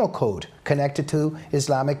penal code connected to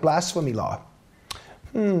Islamic blasphemy law.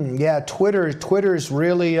 Twitter's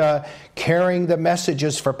really carrying the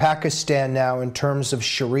messages for Pakistan now in terms of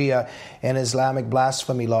Sharia and Islamic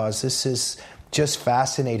blasphemy laws. This is just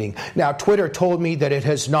fascinating. Now, Twitter told me that it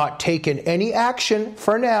has not taken any action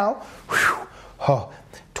for now.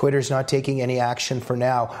 Twitter's not taking any action for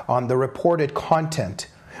now on the reported content.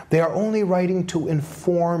 They are only writing to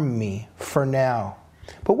inform me for now.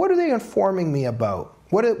 But what are they informing me about?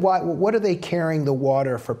 What are they carrying the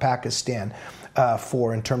water for Pakistan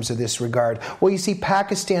for in terms of this regard? Well, you see,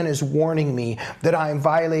 Pakistan is warning me that I am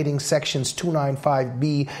violating sections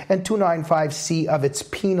 295B and 295C of its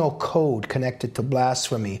penal code connected to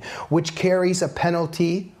blasphemy, which carries a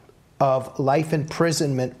penalty of life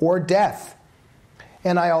imprisonment or death.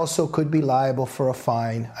 And I also could be liable for a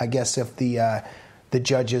fine, I guess, if the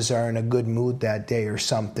judges are in a good mood that day or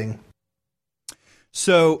something.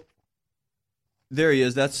 So there he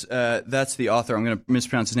is. That's the author. I'm going to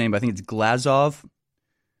mispronounce his name, but I think it's Glazov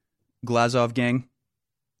gang.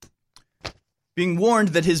 Being warned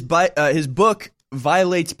that his book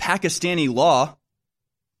violates Pakistani law.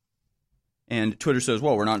 And Twitter says,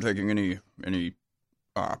 well, we're not taking any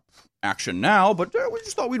action now, but we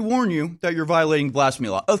just thought we'd warn you that you're violating blasphemy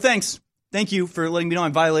law. Oh, thanks. Thank you for letting me know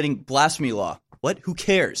I'm violating blasphemy law. What? Who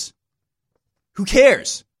cares? Who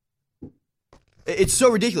cares? It's so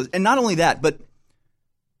ridiculous. And not only that, but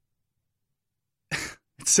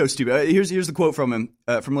it's so stupid. Here's the quote from him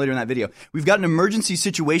from later in that video. We've got an emergency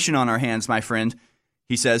situation on our hands, my friend.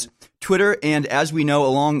 He says, Twitter, and as we know,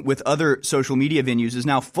 along with other social media venues, is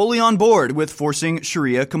now fully on board with forcing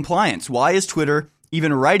Sharia compliance. Why is Twitter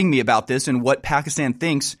even writing me about this and what Pakistan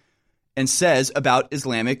thinks and says about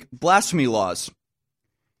Islamic blasphemy laws.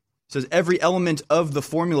 It says every element of the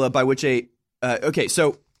formula by which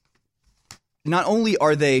so not only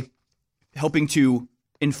are they helping to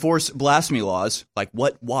enforce blasphemy laws, like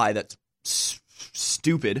what, why, that's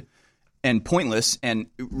stupid and pointless, and,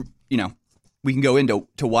 we can go into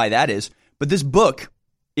why that is, but this book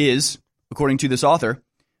is, according to this author,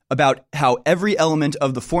 about how every element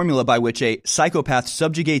of the formula by which a psychopath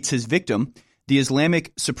subjugates his victim, the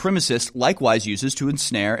Islamic supremacist likewise uses to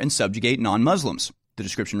ensnare and subjugate non-Muslims. The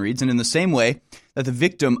description reads, and in the same way that the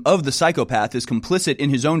victim of the psychopath is complicit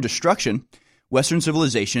in his own destruction, Western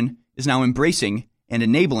civilization is now embracing and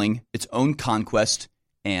enabling its own conquest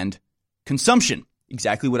and consumption.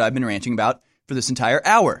 Exactly what I've been ranting about for this entire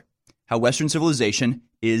hour. How Western civilization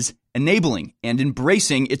is enabling and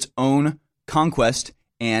embracing its own conquest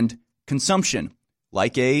and consumption,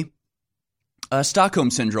 like a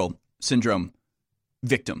Stockholm syndrome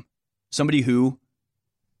victim, somebody who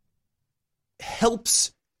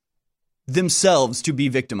helps themselves to be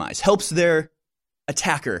victimized, helps their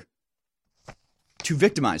attacker to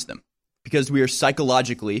victimize them, because we are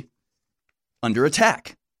psychologically under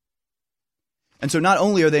attack. And so not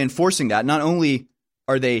only are they enforcing that, not only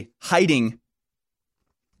are they hiding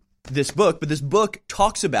this book, but this book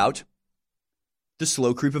talks about the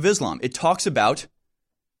slow creep of Islam. It talks about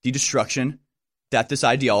the destruction that this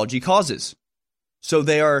ideology causes. So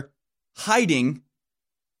they are hiding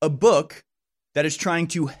a book that is trying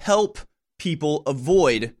to help people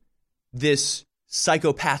avoid this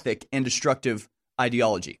psychopathic and destructive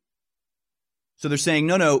ideology. So they're saying,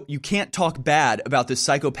 no, you can't talk bad about this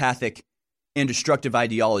psychopathic and destructive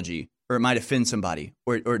ideology, or it might offend somebody,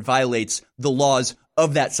 or it violates the laws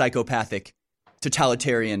of that psychopathic,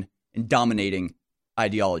 totalitarian, and dominating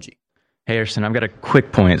ideology. Hey, Harrison, I've got a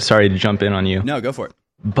quick point. Sorry to jump in on you. No, go for it.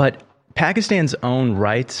 But Pakistan's own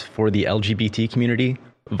rights for the LGBT community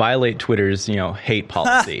violate Twitter's, hate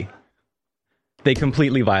policy. They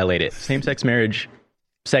completely violate it. Same-sex marriage,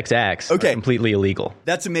 sex acts are completely illegal.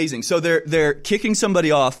 That's amazing. So they're kicking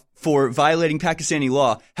somebody off for violating Pakistani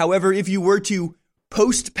law. However, if you were to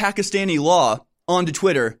post Pakistani law onto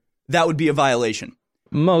Twitter, that would be a violation.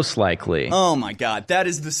 Most likely. Oh my God, that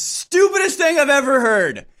is the stupidest thing I've ever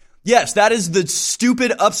heard. Yes, that is the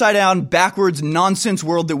stupid, upside-down, backwards, nonsense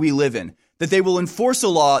world that we live in. That they will enforce a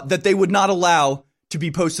law that they would not allow to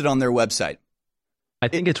be posted on their website. I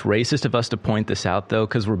think it's racist of us to point this out, though,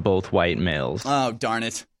 because we're both white males. Oh, darn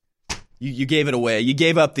it. You gave it away. You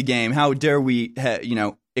gave up the game. How dare we,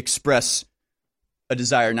 express a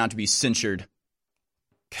desire not to be censured.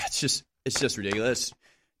 God, it's just ridiculous.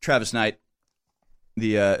 Travis Knight,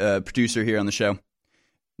 the producer here on the show.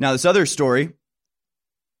 Now, this other story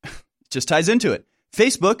just ties into it.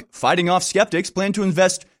 Facebook, fighting off skeptics, plan to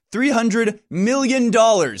invest $300 million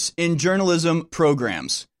in journalism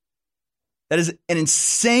programs. That is an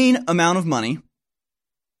insane amount of money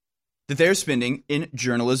that they're spending in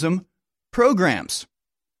journalism programs.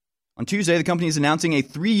 On Tuesday, the company is announcing a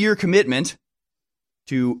 3-year commitment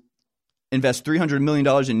to invest $300 million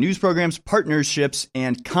in news programs, partnerships,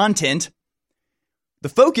 and content. The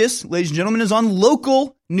focus, ladies and gentlemen, is on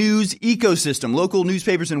local news ecosystem. Local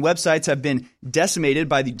newspapers and websites have been decimated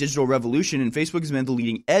by the digital revolution, and Facebook has been the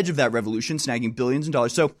leading edge of that revolution, snagging billions of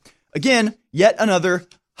dollars. So, again, yet another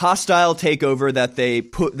hostile takeover that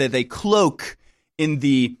they cloak in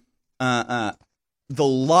the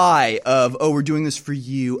lie of, we're doing this for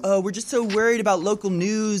you. Oh, we're just so worried about local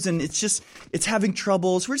news, and it's having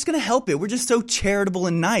troubles. We're just going to help it. We're just so charitable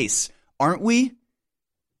and nice, aren't we?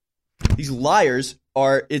 These liars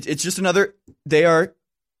are, it's just another, they are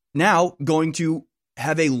now going to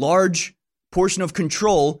have a large portion of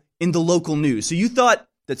control in the local news. So you thought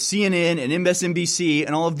that CNN and MSNBC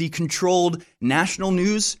and all of the controlled national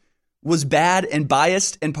news was bad and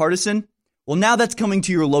biased and partisan? Well, now that's coming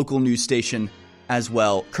to your local news station as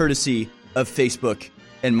well, courtesy of Facebook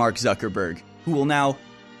and Mark Zuckerberg, who will now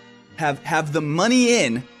have the money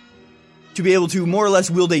in to be able to more or less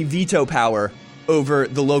wield a veto power over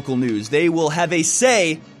the local news. They will have a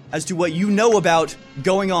say as to what you know about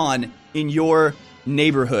going on in your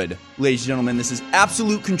neighborhood. Ladies and gentlemen, this is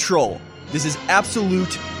absolute control. This is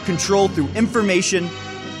absolute control through information.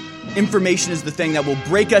 Information is the thing that will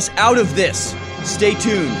break us out of this. Stay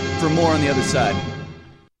tuned for more on the other side.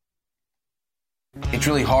 It's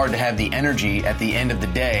really hard to have the energy at the end of the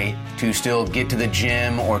day to still get to the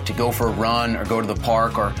gym or to go for a run or go to the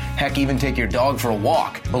park or heck, even take your dog for a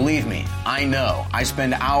walk. Believe me, I know. I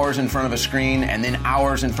spend hours in front of a screen and then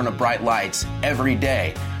hours in front of bright lights every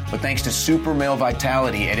day. But thanks to Super Male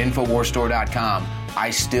Vitality at InfoWarsStore.com, I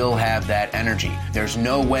still have that energy. There's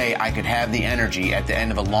no way I could have the energy at the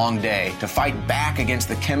end of a long day to fight back against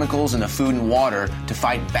the chemicals in the food and water, to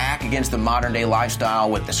fight back against the modern day lifestyle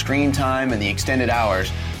with the screen time and the extended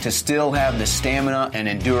hours, to still have the stamina and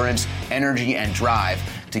endurance, energy and drive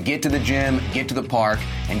to get to the gym, get to the park,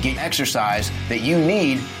 and get exercise that you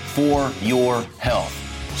need for your health.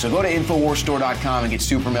 So go to InfoWarsStore.com and get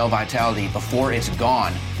Super Male Vitality before it's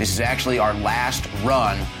gone. This is actually our last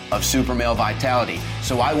run of Super Male Vitality.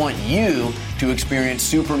 So I want you to experience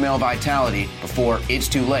Super Male Vitality before it's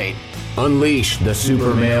too late. Unleash the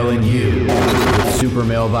super male in you with Super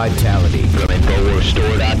Male Vitality from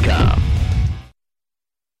InfoWarsStore.com.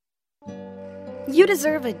 You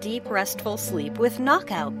deserve a deep, restful sleep with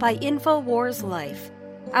Knockout by InfoWars Life.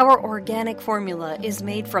 Our organic formula is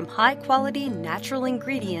made from high-quality natural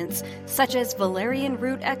ingredients such as valerian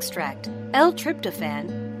root extract,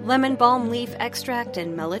 L-tryptophan, lemon balm leaf extract,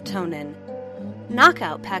 and melatonin.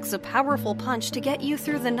 Knockout packs a powerful punch to get you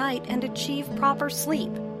through the night and achieve proper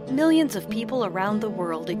sleep. Millions of people around the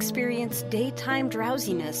world experience daytime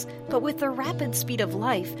drowsiness, but with the rapid speed of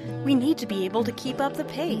life, we need to be able to keep up the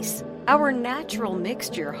pace. Our natural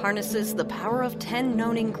mixture harnesses the power of 10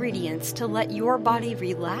 known ingredients to let your body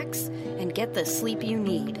relax and get the sleep you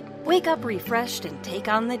need. Wake up refreshed and take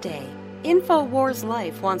on the day. InfoWars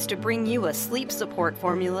Life wants to bring you a sleep support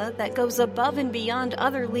formula that goes above and beyond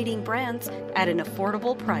other leading brands at an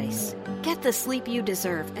affordable price. Get the sleep you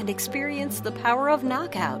deserve and experience the power of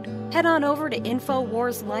Knockout. Head on over to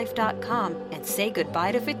InfoWarsLife.com and say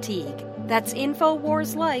goodbye to fatigue. That's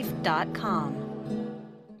InfoWarsLife.com.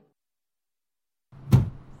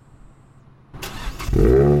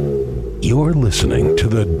 You're listening to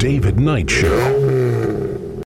The David Knight Show.